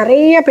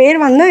 நிறைய பேர்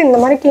வந்து இந்த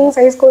மாதிரி கிங்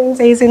சைஸ், குயின்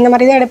சைஸ் இந்த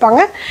மாதிரி தான்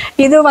எடுப்பாங்க.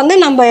 இது வந்து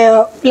நம்ம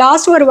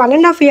லாஸ்ட் ஒரு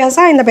 1.5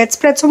 இயர்ஸாக இந்த பெட்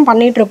ஸ்ப்ரெட்ஸும்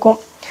பண்ணிகிட்ருக்கோம்.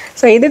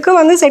 ஸோ இதுக்கு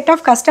வந்து செட்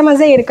ஆஃப்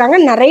கஸ்டமர்ஸே இருக்காங்க.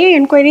 நிறைய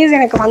என்கொயரிஸ்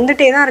எனக்கு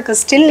வந்துகிட்டே தான்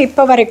இருக்குது ஸ்டில்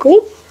இப்போ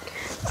வரைக்கும்.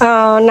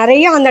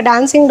 நிறைய அந்த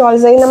டான்சிங்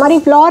டால்ஸு, இந்த மாதிரி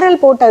ஃப்ளாரல்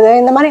போட்டது,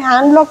 இந்த மாதிரி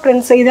ஹேண்ட்லாக்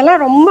பிரிண்ட்ஸு, இதெல்லாம்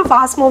ரொம்ப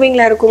ஃபாஸ்ட்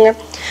மூவிங்கில் இருக்குங்க.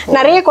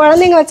 நிறைய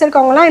குழந்தைங்க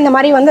வச்சுருக்கவங்களாம் இந்த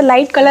மாதிரி வந்து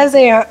லைட் கலர்ஸ்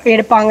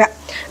எடுப்பாங்க.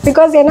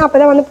 பிகாஸ் ஏன்னா அப்போ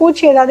தான் வந்து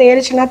பூச்சி ஏதாவது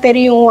ஏறிச்சுன்னா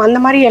தெரியும், அந்த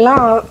மாதிரி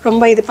எல்லாம்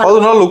ரொம்ப இது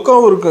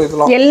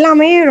பண்ணுவாங்க.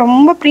 எல்லாமே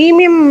ரொம்ப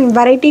ப்ரீமியம்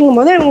வெரைட்டிங்கும்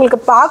போது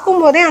உங்களுக்கு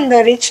பார்க்கும்போதே அந்த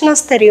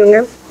ரிச்னஸ் தெரியுங்க.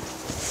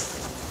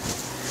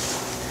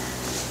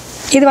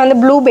 இது வந்து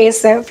ப்ளூ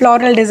பேஸு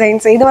ஃப்ளாரல்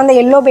டிசைன்ஸு, இது வந்து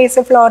எல்லோ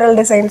பேஸு ஃப்ளாரல்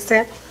டிசைன்ஸு.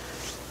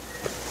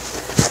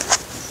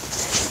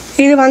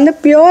 இது வந்து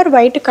பியூர்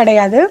ஒயிட்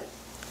கிடையாது,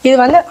 இது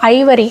வந்து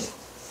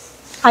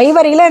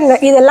ஐவரியில்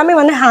இது எல்லாமே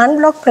வந்து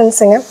ஹேண்ட்லாக்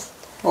பிரிண்ட்ஸுங்க.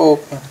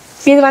 ஓகே.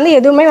 இது வந்து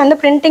எதுவுமே வந்து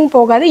பிரிண்டிங்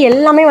போகாது,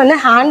 எல்லாமே வந்து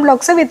hand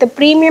blocks with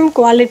premium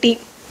quality.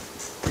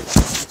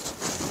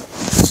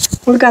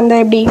 உங்களுக்கு அந்த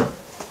எப்படி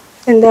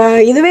இந்த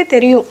இதுவே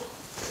தெரியும்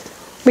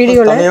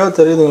வீடியோவில்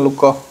தெரியுது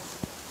லுக்கா.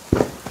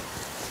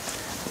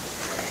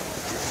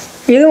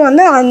 இது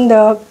வந்து அந்த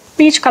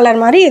பீச்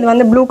கலர் மாதிரி, இது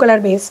வந்து blue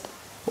colour base.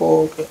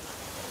 Okay.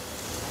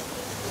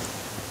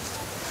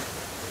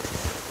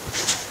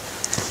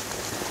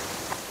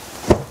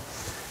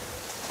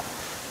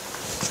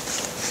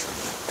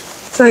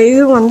 So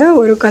இது வந்து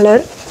ஒரு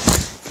கலர்.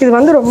 இது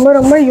வந்து ரொம்ப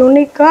ரொம்ப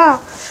யூனிக்காக,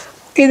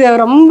 இது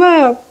ரொம்ப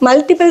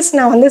மல்டிபிள்ஸ்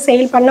நான் வந்து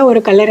சேல் பண்ண ஒரு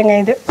கலருங்க.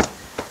 இது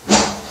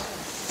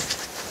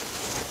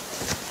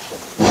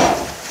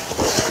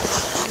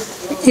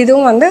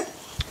இதுவும் வந்து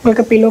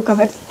உங்களுக்கு பில்லோ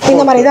கவர்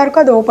இந்த மாதிரி தான்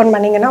இருக்கும். அது ஓப்பன்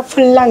பண்ணிங்கன்னா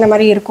ஃபுல்லாக அந்த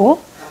மாதிரி இருக்கும்.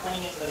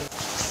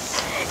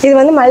 இது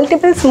வந்து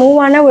மல்டிபிள்ஸ் மூவ்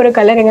ஆன ஒரு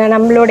கலருங்க.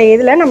 நம்மளோட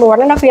இதில் நம்ம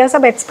 1.5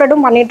 இயர்ஸாக பெட்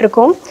ஸ்ப்ரெட்டும்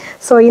பண்ணிகிட்ருக்கோம்.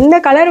 ஸோ இந்த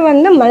கலர்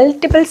வந்து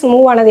மல்டிபிள்ஸ்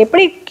மூவ் ஆனது.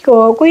 எப்படி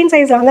குயின்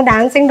சைஸில் வந்து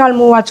டான்சிங் டால்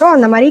மூவ் ஆச்சோ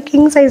அந்த மாதிரி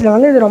கிங் சைஸில்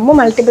வந்து இது ரொம்ப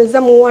மல்டிபிள்ஸ்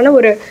தான் மூவ் ஆன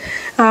ஒரு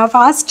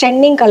ஃபாஸ்ட்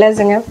ட்ரெண்டிங்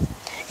கலர்ஸுங்க.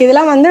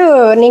 இதெல்லாம் வந்து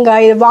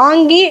நீங்கள் இது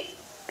வாங்கி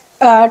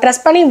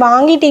ட்ரெஸ் பண்ணி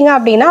வாங்கிட்டீங்க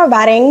அப்படின்னா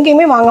வேறு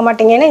எங்கேயுமே வாங்க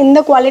மாட்டீங்க. ஏன்னா இந்த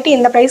குவாலிட்டி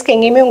இந்த ப்ரைஸ்க்கு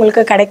எங்கேயுமே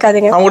உங்களுக்கு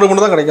கிடைக்காதுங்க.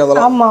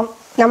 ஆமாம்,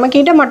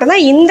 நம்மக்கிட்ட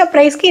மட்டும்தான் இந்த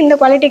ப்ரைஸ்க்கு இந்த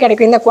குவாலிட்டி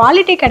கிடைக்கும். இந்த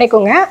குவாலிட்டி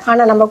கிடைக்குங்க,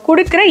 ஆனால் நம்ம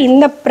கொடுக்குற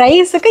இந்த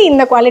ப்ரைஸுக்கு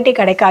இந்த குவாலிட்டி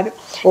கிடைக்காது.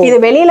 இது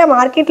வெளியில்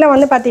மார்க்கெட்டில்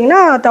வந்து பார்த்தீங்கன்னா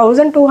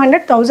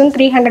 1200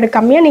 1300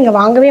 கம்மியாக நீங்கள்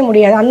வாங்கவே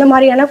முடியாது, அந்த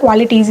மாதிரியான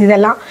குவாலிட்டிஸ்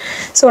இதெல்லாம்.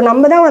 ஸோ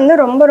நம்ம தான் வந்து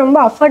ரொம்ப ரொம்ப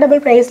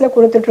அஃபோர்டபுள் ப்ரைஸில்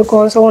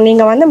கொடுத்துட்ருக்கோம். ஸோ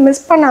நீங்கள் வந்து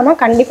மிஸ் பண்ணாமல்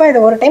கண்டிப்பாக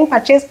இதை ஒரு டைம்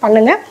பர்ச்சேஸ்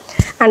பண்ணுங்கள்.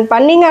 அண்ட்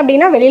பண்ணிங்க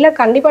அப்படின்னா வெளியில்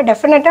கண்டிப்பாக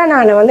டெஃபினட்டாக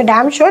நான் வந்து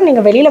டேம் ஷூர்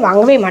நீங்கள் வெளியில்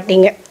வாங்கவே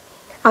மாட்டீங்க.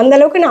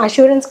 அந்தளவுக்கு நான்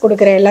அஷூரன்ஸ்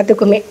கொடுக்குறேன்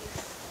எல்லாத்துக்குமே.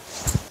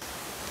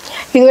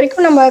 இது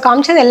வரைக்கும் நம்ம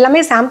காமிச்சது எல்லாமே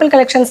சாம்பிள்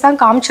கலெக்ஷன்ஸ் தான்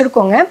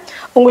காமிச்சிருக்கோங்க.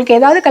 உங்களுக்கு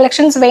ஏதாவது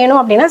கலெக்ஷன்ஸ் வேணும்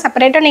அப்படின்னா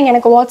செப்பரேட்டாக நீங்கள்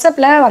எனக்கு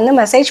வாட்ஸ்அப்பில் வந்து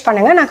மெசேஜ்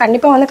பண்ணுங்கள். நான்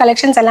கண்டிப்பாக வந்து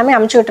கலெக்ஷன்ஸ் எல்லாமே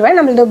அமுச்சு விட்டுருவேன்.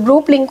 நம்மளது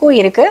குரூப் லிங்க்கும்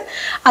இருக்குது.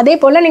 அதே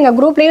போல் நீங்கள்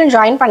குரூப்லேயும்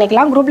ஜாயின்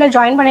பண்ணிக்கலாம். குரூப்பில்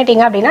ஜாயின்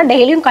பண்ணிட்டீங்க அப்படின்னா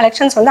டெய்லியும்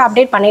கலெக்ஷன்ஸ் வந்து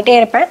அப்டேட் பண்ணிகிட்டே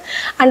இருப்பேன்.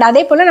 அண்ட்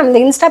அதே போல்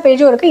நம்ம இன்ஸ்டா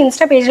பேஜும் இருக்குது.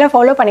 இன்ஸ்டா பேஜில்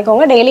ஃபாலோ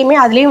பண்ணிக்கோங்க. டெய்லியுமே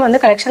அதுலேயும்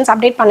வந்து கலெக்ஷன்ஸ்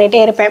அப்டேட்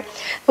பண்ணிகிட்டே இருப்பேன்.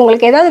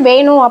 உங்களுக்கு ஏதாவது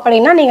வேணும்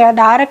அப்படின்னா நீங்கள்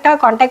டேரெக்டாக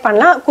காண்டாக்ட்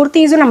பண்ணலாம்.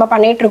 குர்த்தீஸும் நம்ம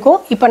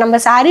பண்ணிகிட்ருக்கோம். இப்போ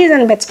நம்ம சாரீஸ்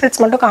அண்ட்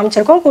பெட்ஸ்ப்ரெட்ஸ் மட்டும்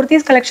காமிச்சிருக்கோம்.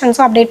 குர்த்தீஸ்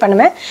கலெக்ஷன்ஸும் அப்டேட் பண்ணுவேன்.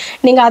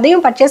 நீங்கள்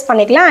அதையும் பர்ச்சேஸ்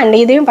பண்ணிக்கலாம் அண்ட்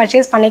இதையும்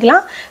பர்ச்சேஸ்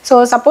பண்ணிக்கலாம்.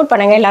 ஸோ சப்போர்ட்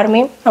பண்ணுங்கள்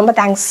எல்லாருமே. ரொம்ப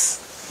தேங்க்ஸ்.